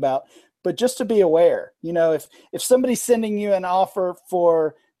talking about, but just to be aware. You know, if somebody's sending you an offer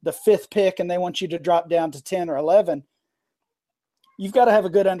for the 5th pick and they want you to drop down to 10 or 11, you've got to have a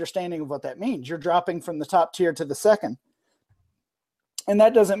good understanding of what that means. You're dropping from the top tier to the second. And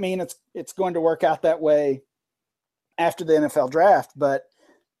that doesn't mean it's going to work out that way after the NFL draft, but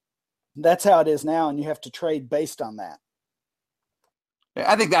that's how it is now, and you have to trade based on that.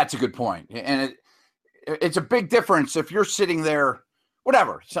 I think that's a good point. And it's a big difference if you're sitting there,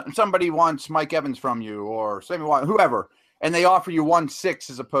 whatever, somebody wants Mike Evans from you or whoever, and they offer you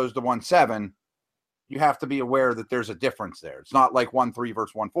 1.6 as opposed to 1.7, you have to be aware that there's a difference there. It's not like 1.3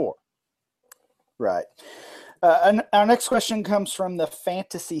 versus 1.4. Right. And our next question comes from the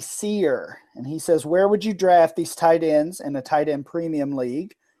Fantasy Seer, and he says, where would you draft these tight ends in a tight end premium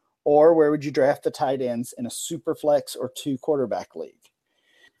league, or where would you draft the tight ends in a super flex or 2 quarterback league?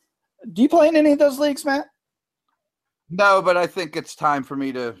 Do you play in any of those leagues, Matt? No, but I think it's time for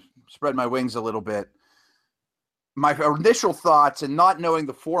me to spread my wings a little bit. My initial thoughts, and not knowing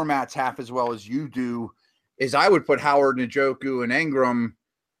the formats half as well as you do, is I would put Howard, Njoku, and Ingram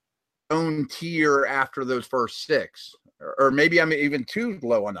own tier after those first 6, or maybe I'm even too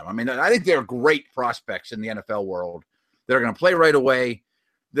low on them. I mean, I think they're great prospects in the NFL world that are going to play right away,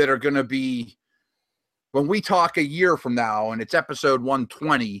 that are going to be, when we talk a year from now and it's episode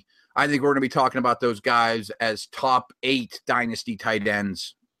 120, I think we're going to be talking about those guys as top 8 dynasty tight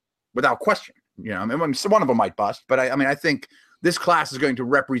ends without question. You know, I mean, one of them might bust, but I think this class is going to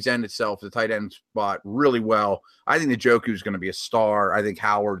represent itself, the tight end spot, really well. I think Njoku is going to be a star. I think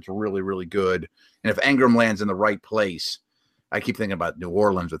Howard's really, really good. And if Ingram lands in the right place, I keep thinking about New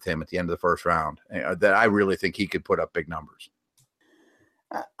Orleans with him at the end of the first round, that I really think he could put up big numbers.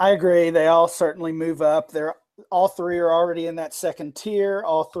 I agree. They all certainly move up. All 3 are already in that second tier.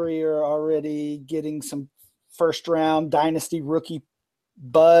 All 3 are already getting some first round dynasty rookie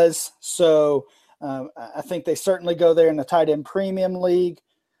buzz. So I think they certainly go there in the tight end premium league.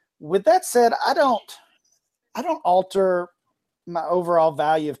 With that said, I don't alter my overall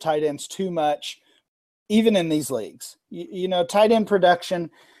value of tight ends too much, even in these leagues. You know, tight end production,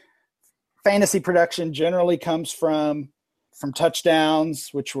 fantasy production generally comes from touchdowns,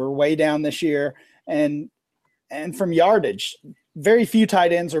 which were way down this year, and from yardage. Very few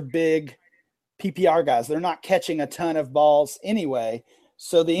tight ends are big PPR guys. They're not catching a ton of balls anyway.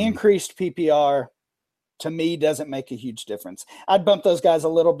 So the increased PPR, to me, doesn't make a huge difference. I'd bump those guys a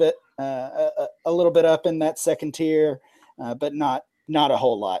little bit up in that second tier, but not a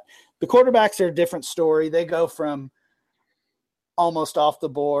whole lot. The quarterbacks are a different story. They go from almost off the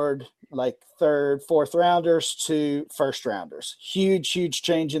board, like 3rd, 4th rounders, to first rounders. Huge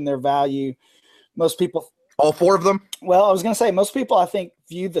change in their value. Most people, all 4 of them? Well, I was going to say, most people, I think,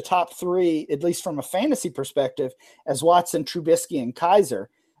 view the top 3, at least from a fantasy perspective, as Watson, Trubisky, and Kaiser.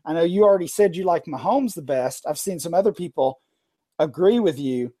 I know you already said you like Mahomes the best. I've seen some other people agree with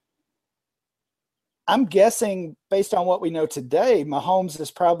you. I'm guessing, based on what we know today, Mahomes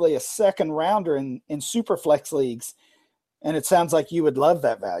is probably a 2nd rounder in super flex leagues, and it sounds like you would love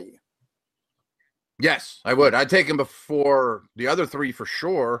that value. Yes, I would. I'd take him before the other 3 for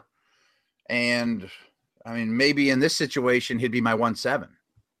sure. And I mean, maybe in this situation, he'd be my 1.7.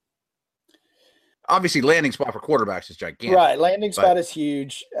 obviously landing spot for quarterbacks is gigantic. Right. Landing spot is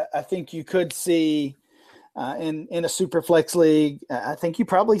huge. I think you could see in a super flex league, I think you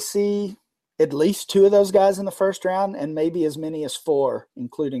probably see at least 2 of those guys in the first round and maybe as many as 4,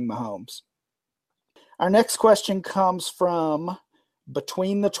 including Mahomes. Our next question comes from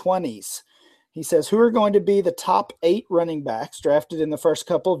Between the 20s. He says, who are going to be the top 8 running backs drafted in the first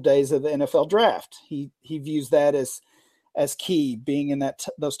couple of days of the NFL draft? He views that as key, being in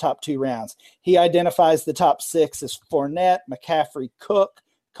those top 2 rounds. He identifies the top 6 as Fournette, McCaffrey, Cook,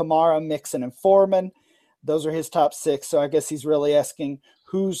 Kamara, Mixon, and Foreman. Those are his top 6. So I guess he's really asking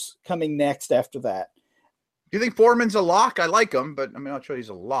who's coming next after that. Do you think Foreman's a lock? I like him, but I'm not sure he's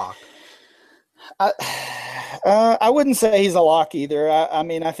a lock. I wouldn't say he's a lock either. I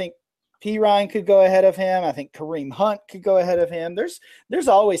mean, I think P. Ryan could go ahead of him. I think Kareem Hunt could go ahead of him. There's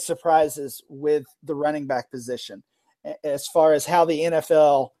always surprises with the running back position as far as how the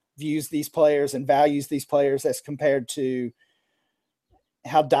NFL views these players and values these players as compared to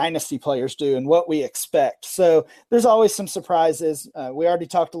how dynasty players do and what we expect. So there's always some surprises. We already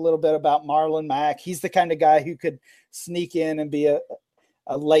talked a little bit about Marlon Mack. He's the kind of guy who could sneak in and be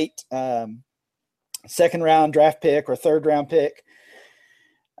a late second round draft pick or third round pick.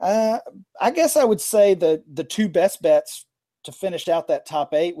 I guess I would say the 2 best bets to finish out that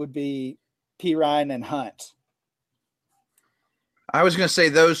top 8 would be P. Ryan and Hunt. I was going to say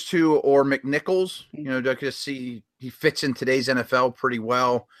those 2 or McNichols. I could see he fits in today's NFL pretty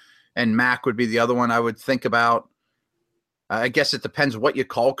well, and Mack would be the other one I would think about. I guess it depends what you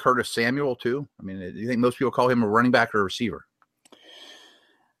call Curtis Samuel too. I mean, do you think most people call him a running back or a receiver?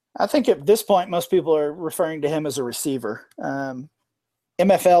 I think at this point, most people are referring to him as a receiver.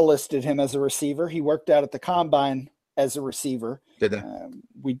 MFL listed him as a receiver. He worked out at the combine as a receiver. Did they?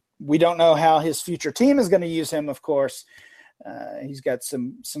 We don't know how his future team is going to use him, of course. He's got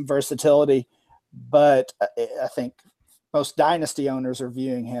some versatility, but I think most dynasty owners are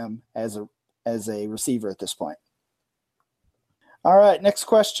viewing him as a receiver at this point. All right, next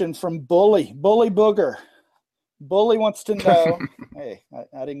question from Bully Booger. Bully wants to know, hey,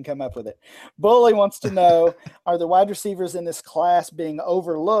 I didn't come up with it. Bully wants to know, are the wide receivers in this class being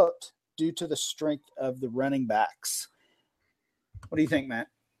overlooked due to the strength of the running backs? What do you think, Matt?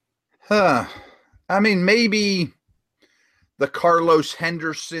 I mean, maybe the Carlos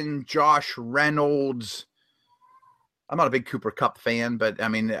Henderson, Josh Reynolds. I'm not a big Cooper Kupp fan, but I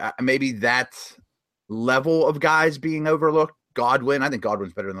mean, maybe that level of guys being overlooked. Godwin, I think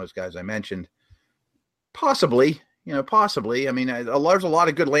Godwin's better than those guys I mentioned. Possibly. I mean, there's a lot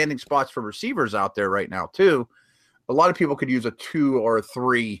of good landing spots for receivers out there right now too. A lot of people could use a 2 or a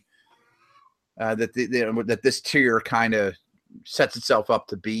 3 that this tier kind of sets itself up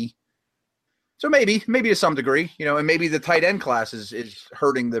to be. So maybe to some degree, and maybe the tight end class is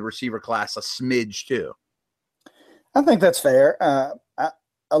hurting the receiver class a smidge too. I think that's fair.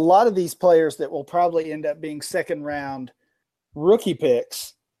 A lot of these players that will probably end up being second round rookie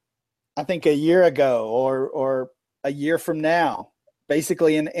picks, I think a year ago or a year from now,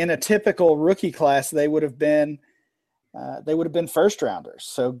 basically in a typical rookie class, they would have been first rounders.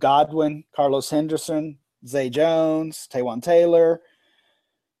 So Godwin, Carlos Henderson, Zay Jones, Taywan Taylor,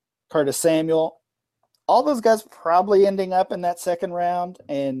 Curtis Samuel, all those guys probably ending up in that second round,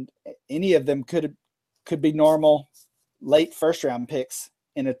 and any of them could be normal late first round picks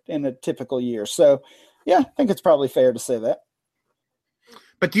in a typical year. So yeah, I think it's probably fair to say that.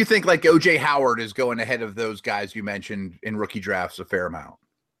 But do you think like OJ Howard is going ahead of those guys you mentioned in rookie drafts a fair amount?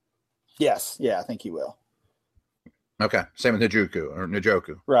 Yes. Yeah, I think he will. Okay. Same with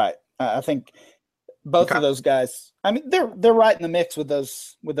Njoku. Right. I think both of those guys, I mean, they're right in the mix with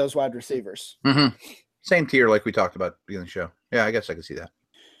those wide receivers. Mm-hmm. Same tier like we talked about at the beginning of the show. Yeah, I guess I can see that.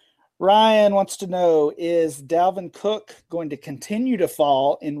 Ryan wants to know, is Dalvin Cook going to continue to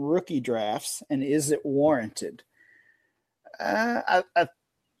fall in rookie drafts, and is it warranted? I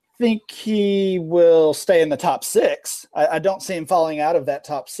think he will stay in the top 6. I don't see him falling out of that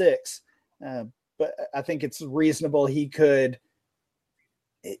top 6, but I think it's reasonable he could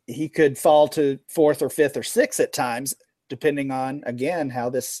fall to 4th or 5th or 6th at times, depending on, again,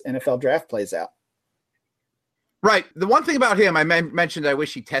 how this NFL draft plays out. Right. The one thing about him, I mentioned I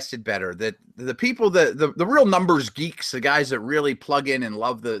wish he tested better, that the people, the real numbers geeks, the guys that really plug in and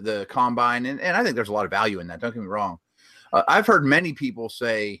love the combine, and I think there's a lot of value in that, don't get me wrong. I've heard many people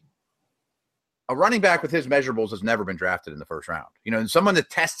say a running back with his measurables has never been drafted in the first round. And someone that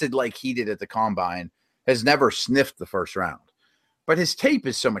tested like he did at the combine has never sniffed the first round. But his tape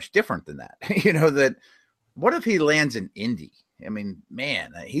is so much different than that. That what if he lands in Indy? I mean,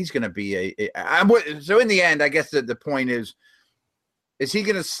 man, he's going to be so in the end, I guess the point is he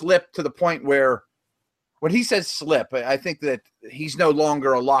going to slip to the point where when he says slip, I think that he's no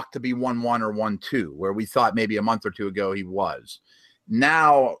longer a lock to be 1-1 or 1-2, where we thought maybe a month or two ago he was.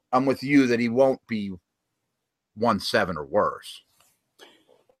 Now I'm with you that he won't be 1-7 or worse.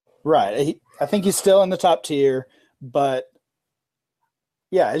 Right. I think he's still in the top tier, but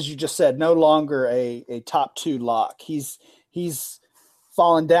yeah, as you just said, no longer a top 2 lock. He's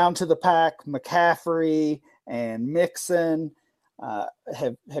fallen down to the pack. McCaffrey and Mixon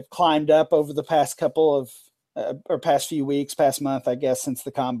have climbed up over the past couple of or past few weeks, past month, I guess, since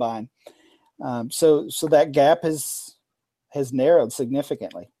the combine. So that gap has narrowed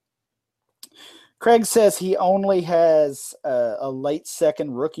significantly. Craig says he only has a late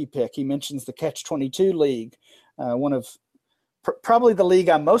second rookie pick. He mentions the Catch-22 League, one of probably the league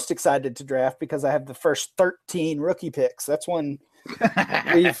I'm most excited to draft because I have the first 13 rookie picks. That's one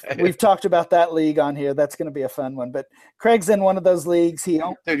we've talked about that league on here. That's going to be a fun one. But Craig's in one of those leagues. Dude,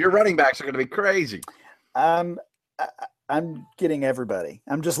 your running backs are going to be crazy. I'm getting everybody.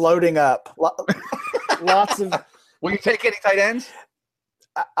 I'm just loading up. Lots of. Will you take any tight ends?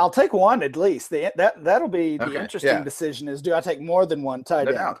 I'll take one at least. That'll be the interesting decision is, do I take more than one tight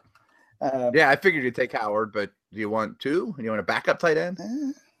end? Yeah, I figured you'd take Howard, but do you want 2? Do you want a backup tight end?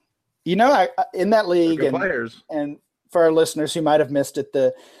 I in that league, and for our listeners who might have missed it,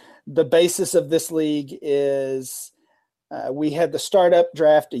 the basis of this league is we had the startup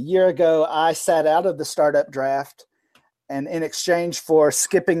draft a year ago. I sat out of the startup draft, and in exchange for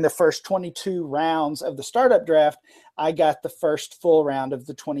skipping the first 22 rounds of the startup draft, I got the first full round of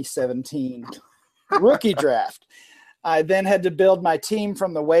the 2017 rookie draft. I then had to build my team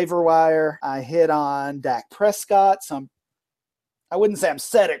from the waiver wire. I hit on Dak Prescott. I wouldn't say I'm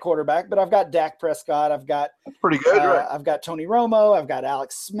set at quarterback, but I've got Dak Prescott. I've got That's pretty good, right? I've got Tony Romo. I've got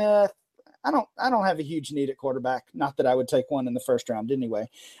Alex Smith. I don't have a huge need at quarterback. Not that I would take one in the first round anyway.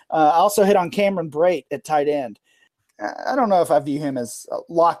 I also hit on Cameron Brate at tight end. I don't know if I view him as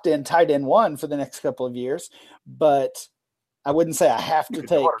locked in tight end 1 for the next couple of years, but I wouldn't say I have to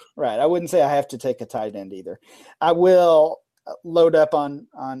take I wouldn't say I have to take a tight end either. I will load up on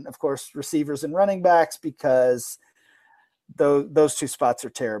of course receivers and running backs because those 2 spots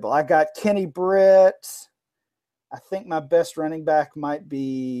are terrible. I got Kenny Britt. I think my best running back might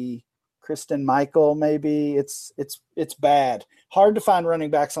be Kristen Michael. Maybe it's bad. Hard to find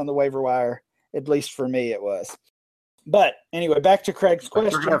running backs on the waiver wire. At least for me, it was. But anyway, back to Craig's question.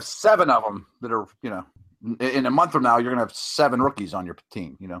 You're going to have 7 of them that are, in a month from now, you're going to have 7 rookies on your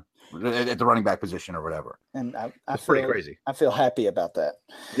team, at the running back position or whatever. And that's pretty crazy. I feel happy about that.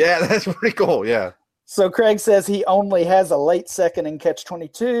 Yeah, that's pretty cool. Yeah. So Craig says he only has a late second in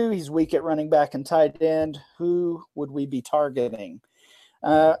Catch-22. He's weak at running back and tight end. Who would we be targeting?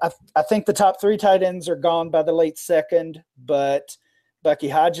 I think the top 3 tight ends are gone by the late second, but Bucky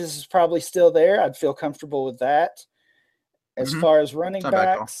Hodges is probably still there. I'd feel comfortable with that. As far as running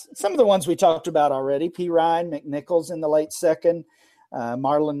backs, some of the ones we talked about already, P. Ryan, McNichols in the late second,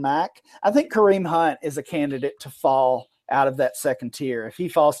 Marlon Mack. I think Kareem Hunt is a candidate to fall out of that second tier. If he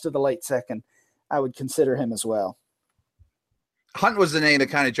falls to the late second, I would consider him as well. Hunt was the name that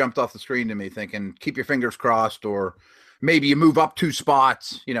kind of jumped off the screen to me, thinking keep your fingers crossed, or maybe you move up 2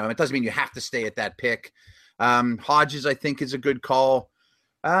 spots. It doesn't mean you have to stay at that pick. Hodges, I think, is a good call.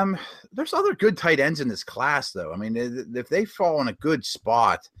 There's other good tight ends in this class, though. I mean, if they fall in a good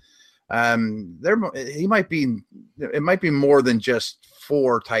spot, it might be more than just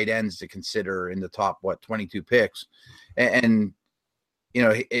 4 tight ends to consider in the top 22 picks. And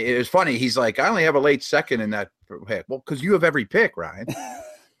it was funny. He's like, I only have a late second in that pick. Well, because you have every pick, Ryan.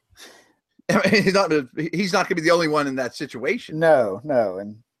 I mean, he's not going to be the only one in that situation. No.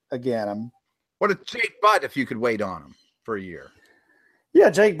 And again, what a Jake Butt if you could wait on him for a year. Yeah,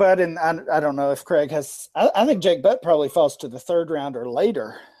 Jake Butt, and I don't know if Craig has – I think Jake Butt probably falls to the 3rd round or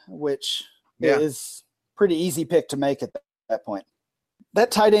later, which is pretty easy pick to make at that point. That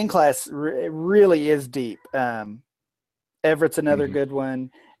tight end class really is deep. Everett's another good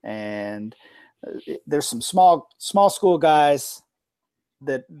one, and there's some small school guys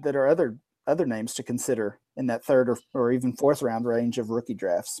that are other names to consider in that 3rd or even 4th round range of rookie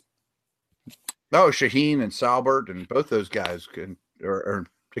drafts. Oh, Shaheen and Salbert and both those guys are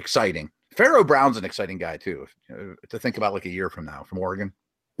exciting. Pharaoh Brown's an exciting guy too, to think about like a year from now from Oregon.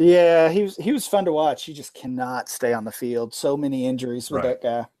 Yeah, he was fun to watch. He just cannot stay on the field. So many injuries with that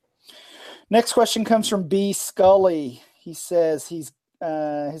guy. Next question comes from B. Scully. He says his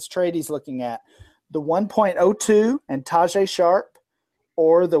trade he's looking at the 1.02 and Tajay Sharp,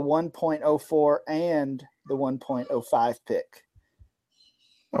 or the 1.04 and the 1.05 pick.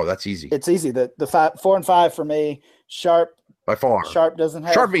 Oh, that's easy. It's easy. The 4 and 5 for me. Sharp by far. Sharp doesn't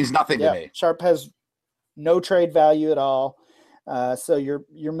have. Sharp means nothing to me. Sharp has no trade value at all. So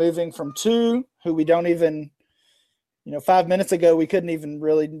you're moving from 2 who we don't even, 5 minutes ago we couldn't even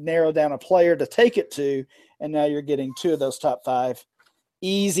really narrow down a player to take it to, and now you're getting 2 of those top 5.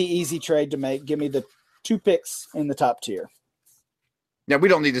 Easy trade to make. Give me the 2 picks in the top tier. Now, we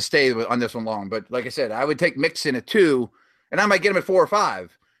don't need to stay on this one long, but like I said, I would take Mixon at 2, and I might get him at 4 or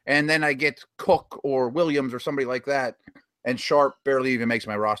 5, and then I get Cook or Williams or somebody like that, and Sharp barely even makes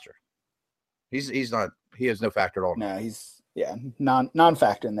my roster. He's not. He has no factor at all. No, he's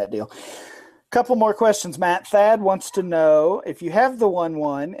non-factor in that deal. Couple more questions, Matt. Thad wants to know, if you have the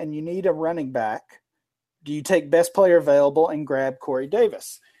 1-1 and you need a running back, do you take best player available and grab Corey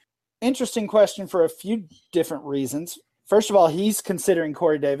Davis? Interesting question for a few different reasons. First of all, he's considering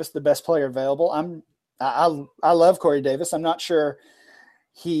Corey Davis the best player available. I love Corey Davis. I'm not sure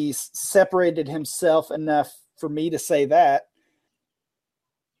he's separated himself enough for me to say that.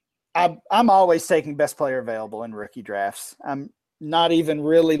 I'm always taking best player available in rookie drafts. I'm not even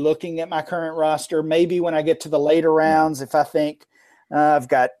really looking at my current roster. Maybe when I get to the later rounds, if I think I've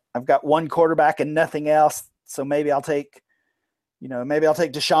got one quarterback and nothing else, so maybe I'll take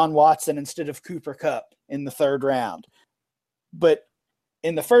Deshaun Watson instead of Cooper Kupp in the 3rd round. But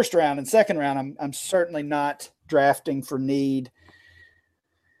in the 1st round and 2nd round, I'm certainly not drafting for need.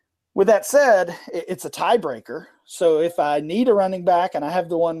 With that said, it's a tiebreaker. So if I need a running back and I have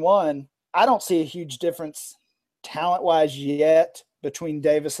the 1-1, I don't see a huge difference talent-wise yet between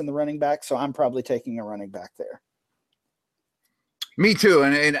Davis and the running back, so I'm probably taking a running back there. Me too,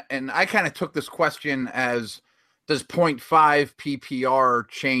 and I kind of took this question as, does 0.5 PPR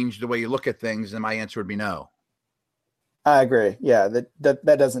change the way you look at things? And my answer would be no. I agree. Yeah,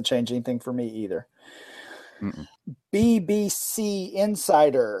 that doesn't change anything for me either. Mm-mm. BBC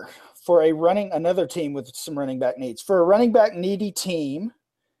Insider, for another team with some running back needs. For a running back needy team,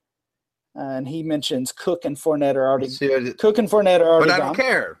 and he mentions Cook and Fournette are already But I don't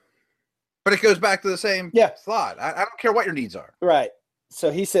care. But it goes back to the same thought. I don't care what your needs are. Right.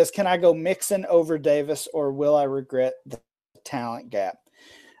 So he says, can I go Mixon over Davis, or will I regret the talent gap?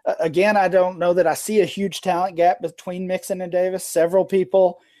 Again, I don't know that I see a huge talent gap between Mixon and Davis. Several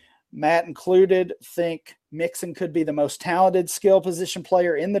people, Matt included, think Mixon could be the most talented skill position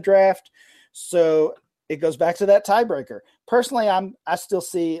player in the draft. So it goes back to that tiebreaker. Personally, I still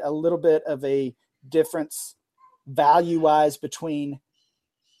see a little bit of a difference value-wise between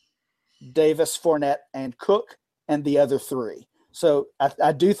Davis, Fournette, and Cook and the other 3. So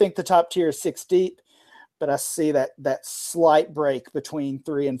I do think the top tier is 6 deep, but I see that slight break between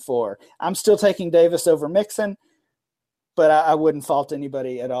 3 and 4. I'm still taking Davis over Mixon, but I wouldn't fault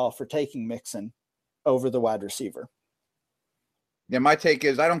anybody at all for taking Mixon over the wide receiver. Yeah, my take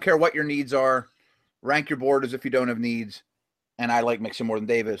is I don't care what your needs are. Rank your board as if you don't have needs, and I like Mixon more than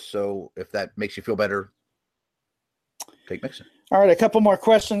Davis, so if that makes you feel better, take Mixon. All right, a couple more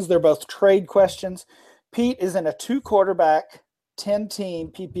questions. They're both trade questions. Pete is in a 2-quarterback, 10-team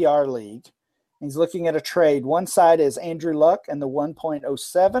PPR league. He's looking at a trade. One side is Andrew Luck and the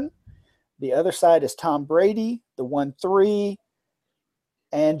 1.07. The other side is Tom Brady, the 1.3,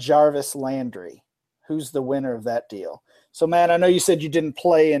 and Jarvis Landry. Who's the winner of that deal? So, Matt, I know you said you didn't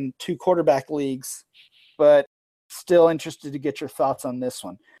play in 2-quarterback leagues, but still interested to get your thoughts on this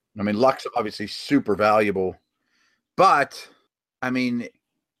one. I mean, Luck's obviously super valuable, but, I mean,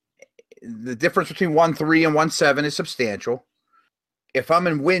 the difference between 1.3 and 1.7 is substantial. If I'm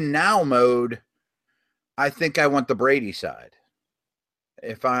in win now mode, I think I want the Brady side.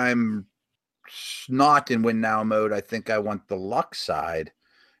 If I'm not in win now mode, I think I want the Luck side.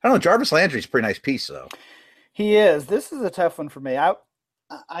 I don't know. Jarvis Landry's a pretty nice piece, though. He is. This is a tough one for me.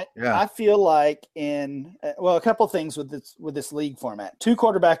 I feel like a couple things with this league format.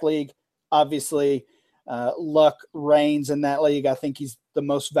 2-quarterback league, obviously, Luck reigns in that league. I think he's the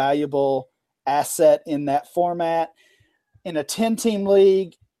most valuable asset in that format. In a 10-team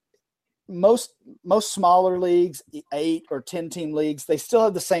league, most smaller leagues, 8 or 10-team leagues, they still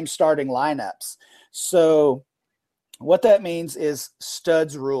have the same starting lineups. So what that means is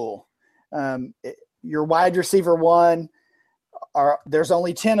studs rule. Your wide receiver 1, there's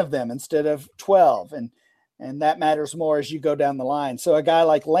only 10 of them instead of 12, and that matters more as you go down the line. So a guy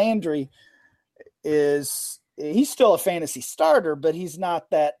like Landry he's still a fantasy starter, but he's not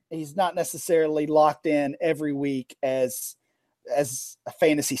necessarily locked in every week as a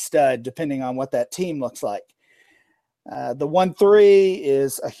fantasy stud, depending on what that team looks like. The 1.3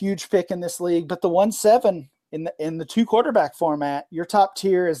 is a huge pick in this league, but the 1.7 in the 2-quarterback format, your top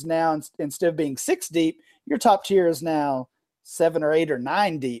tier is now, instead of being 6 deep, your top tier is now 7 or 8 or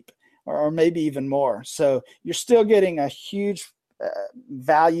 9 deep, or maybe even more. So you're still getting a huge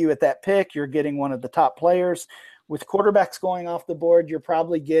value at that pick. You're getting one of the top players. With quarterbacks going off the board, you're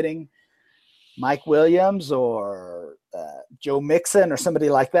probably getting Mike Williams or Joe Mixon or somebody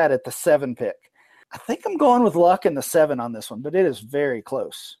like that at the 7 pick. I think I'm going with Luck in the 7 on this one, but it is very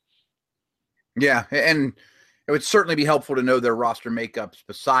close. Yeah, and it would certainly be helpful to know their roster makeups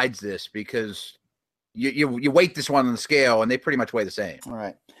besides this, because you weight this one on the scale and they pretty much weigh the same.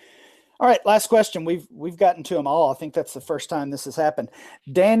 All right, last question. We've gotten to them all. I think that's the first time this has happened.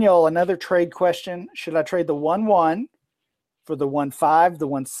 Daniel, another trade question. Should I trade the 1-1 for the 1-5, the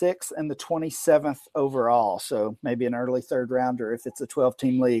 1-6, and the 27th overall? So maybe an early third rounder if it's a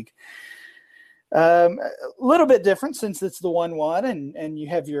 12-team league. A little bit different since it's the 1-1 and you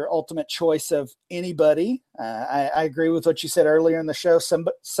have your ultimate choice of anybody. I agree with what you said earlier in the show.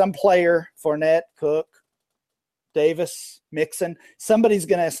 Some player, Fournette, Cook, Davis, Mixon, somebody's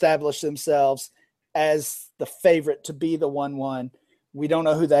going to establish themselves as the favorite to be the 1-1. We don't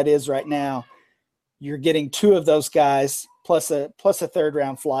know who that is right now. You're getting 2 of those guys plus a third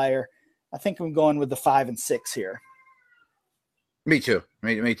round flyer. I think I'm going with the 5 and 6 here. Me too.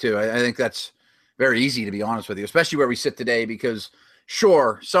 Me too. I think that's very easy, to be honest with you, especially where we sit today, because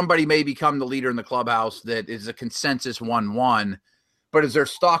sure, somebody may become the leader in the clubhouse that is a consensus 1-1, but is their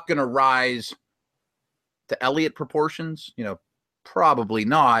stock going to rise to Elliott proportions? Probably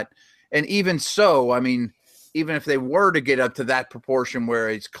not. And even so, I mean, even if they were to get up to that proportion where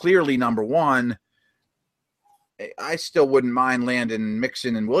it's clearly number 1, I still wouldn't mind landing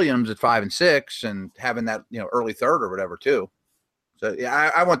Mixon and Williams at 5 and 6 and having that, early third or whatever too. So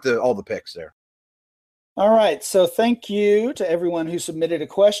yeah, I want all the picks there. All right. So thank you to everyone who submitted a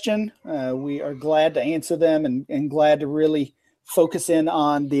question. We are glad to answer them and glad to really focus in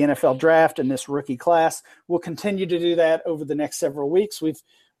on the NFL draft and this rookie class. We'll continue to do that over the next several weeks.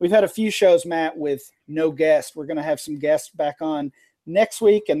 We've had a few shows, Matt, with no guest. We're going to have some guests back on next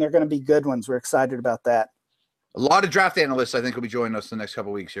week, and they're going to be good ones. We're excited about that. A lot of draft analysts, I think, will be joining us the next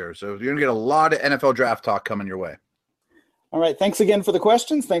couple of weeks here. So you're going to get a lot of NFL draft talk coming your way. All right. Thanks again for the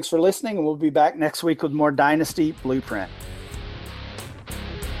questions. Thanks for listening, and we'll be back next week with more Dynasty Blueprint.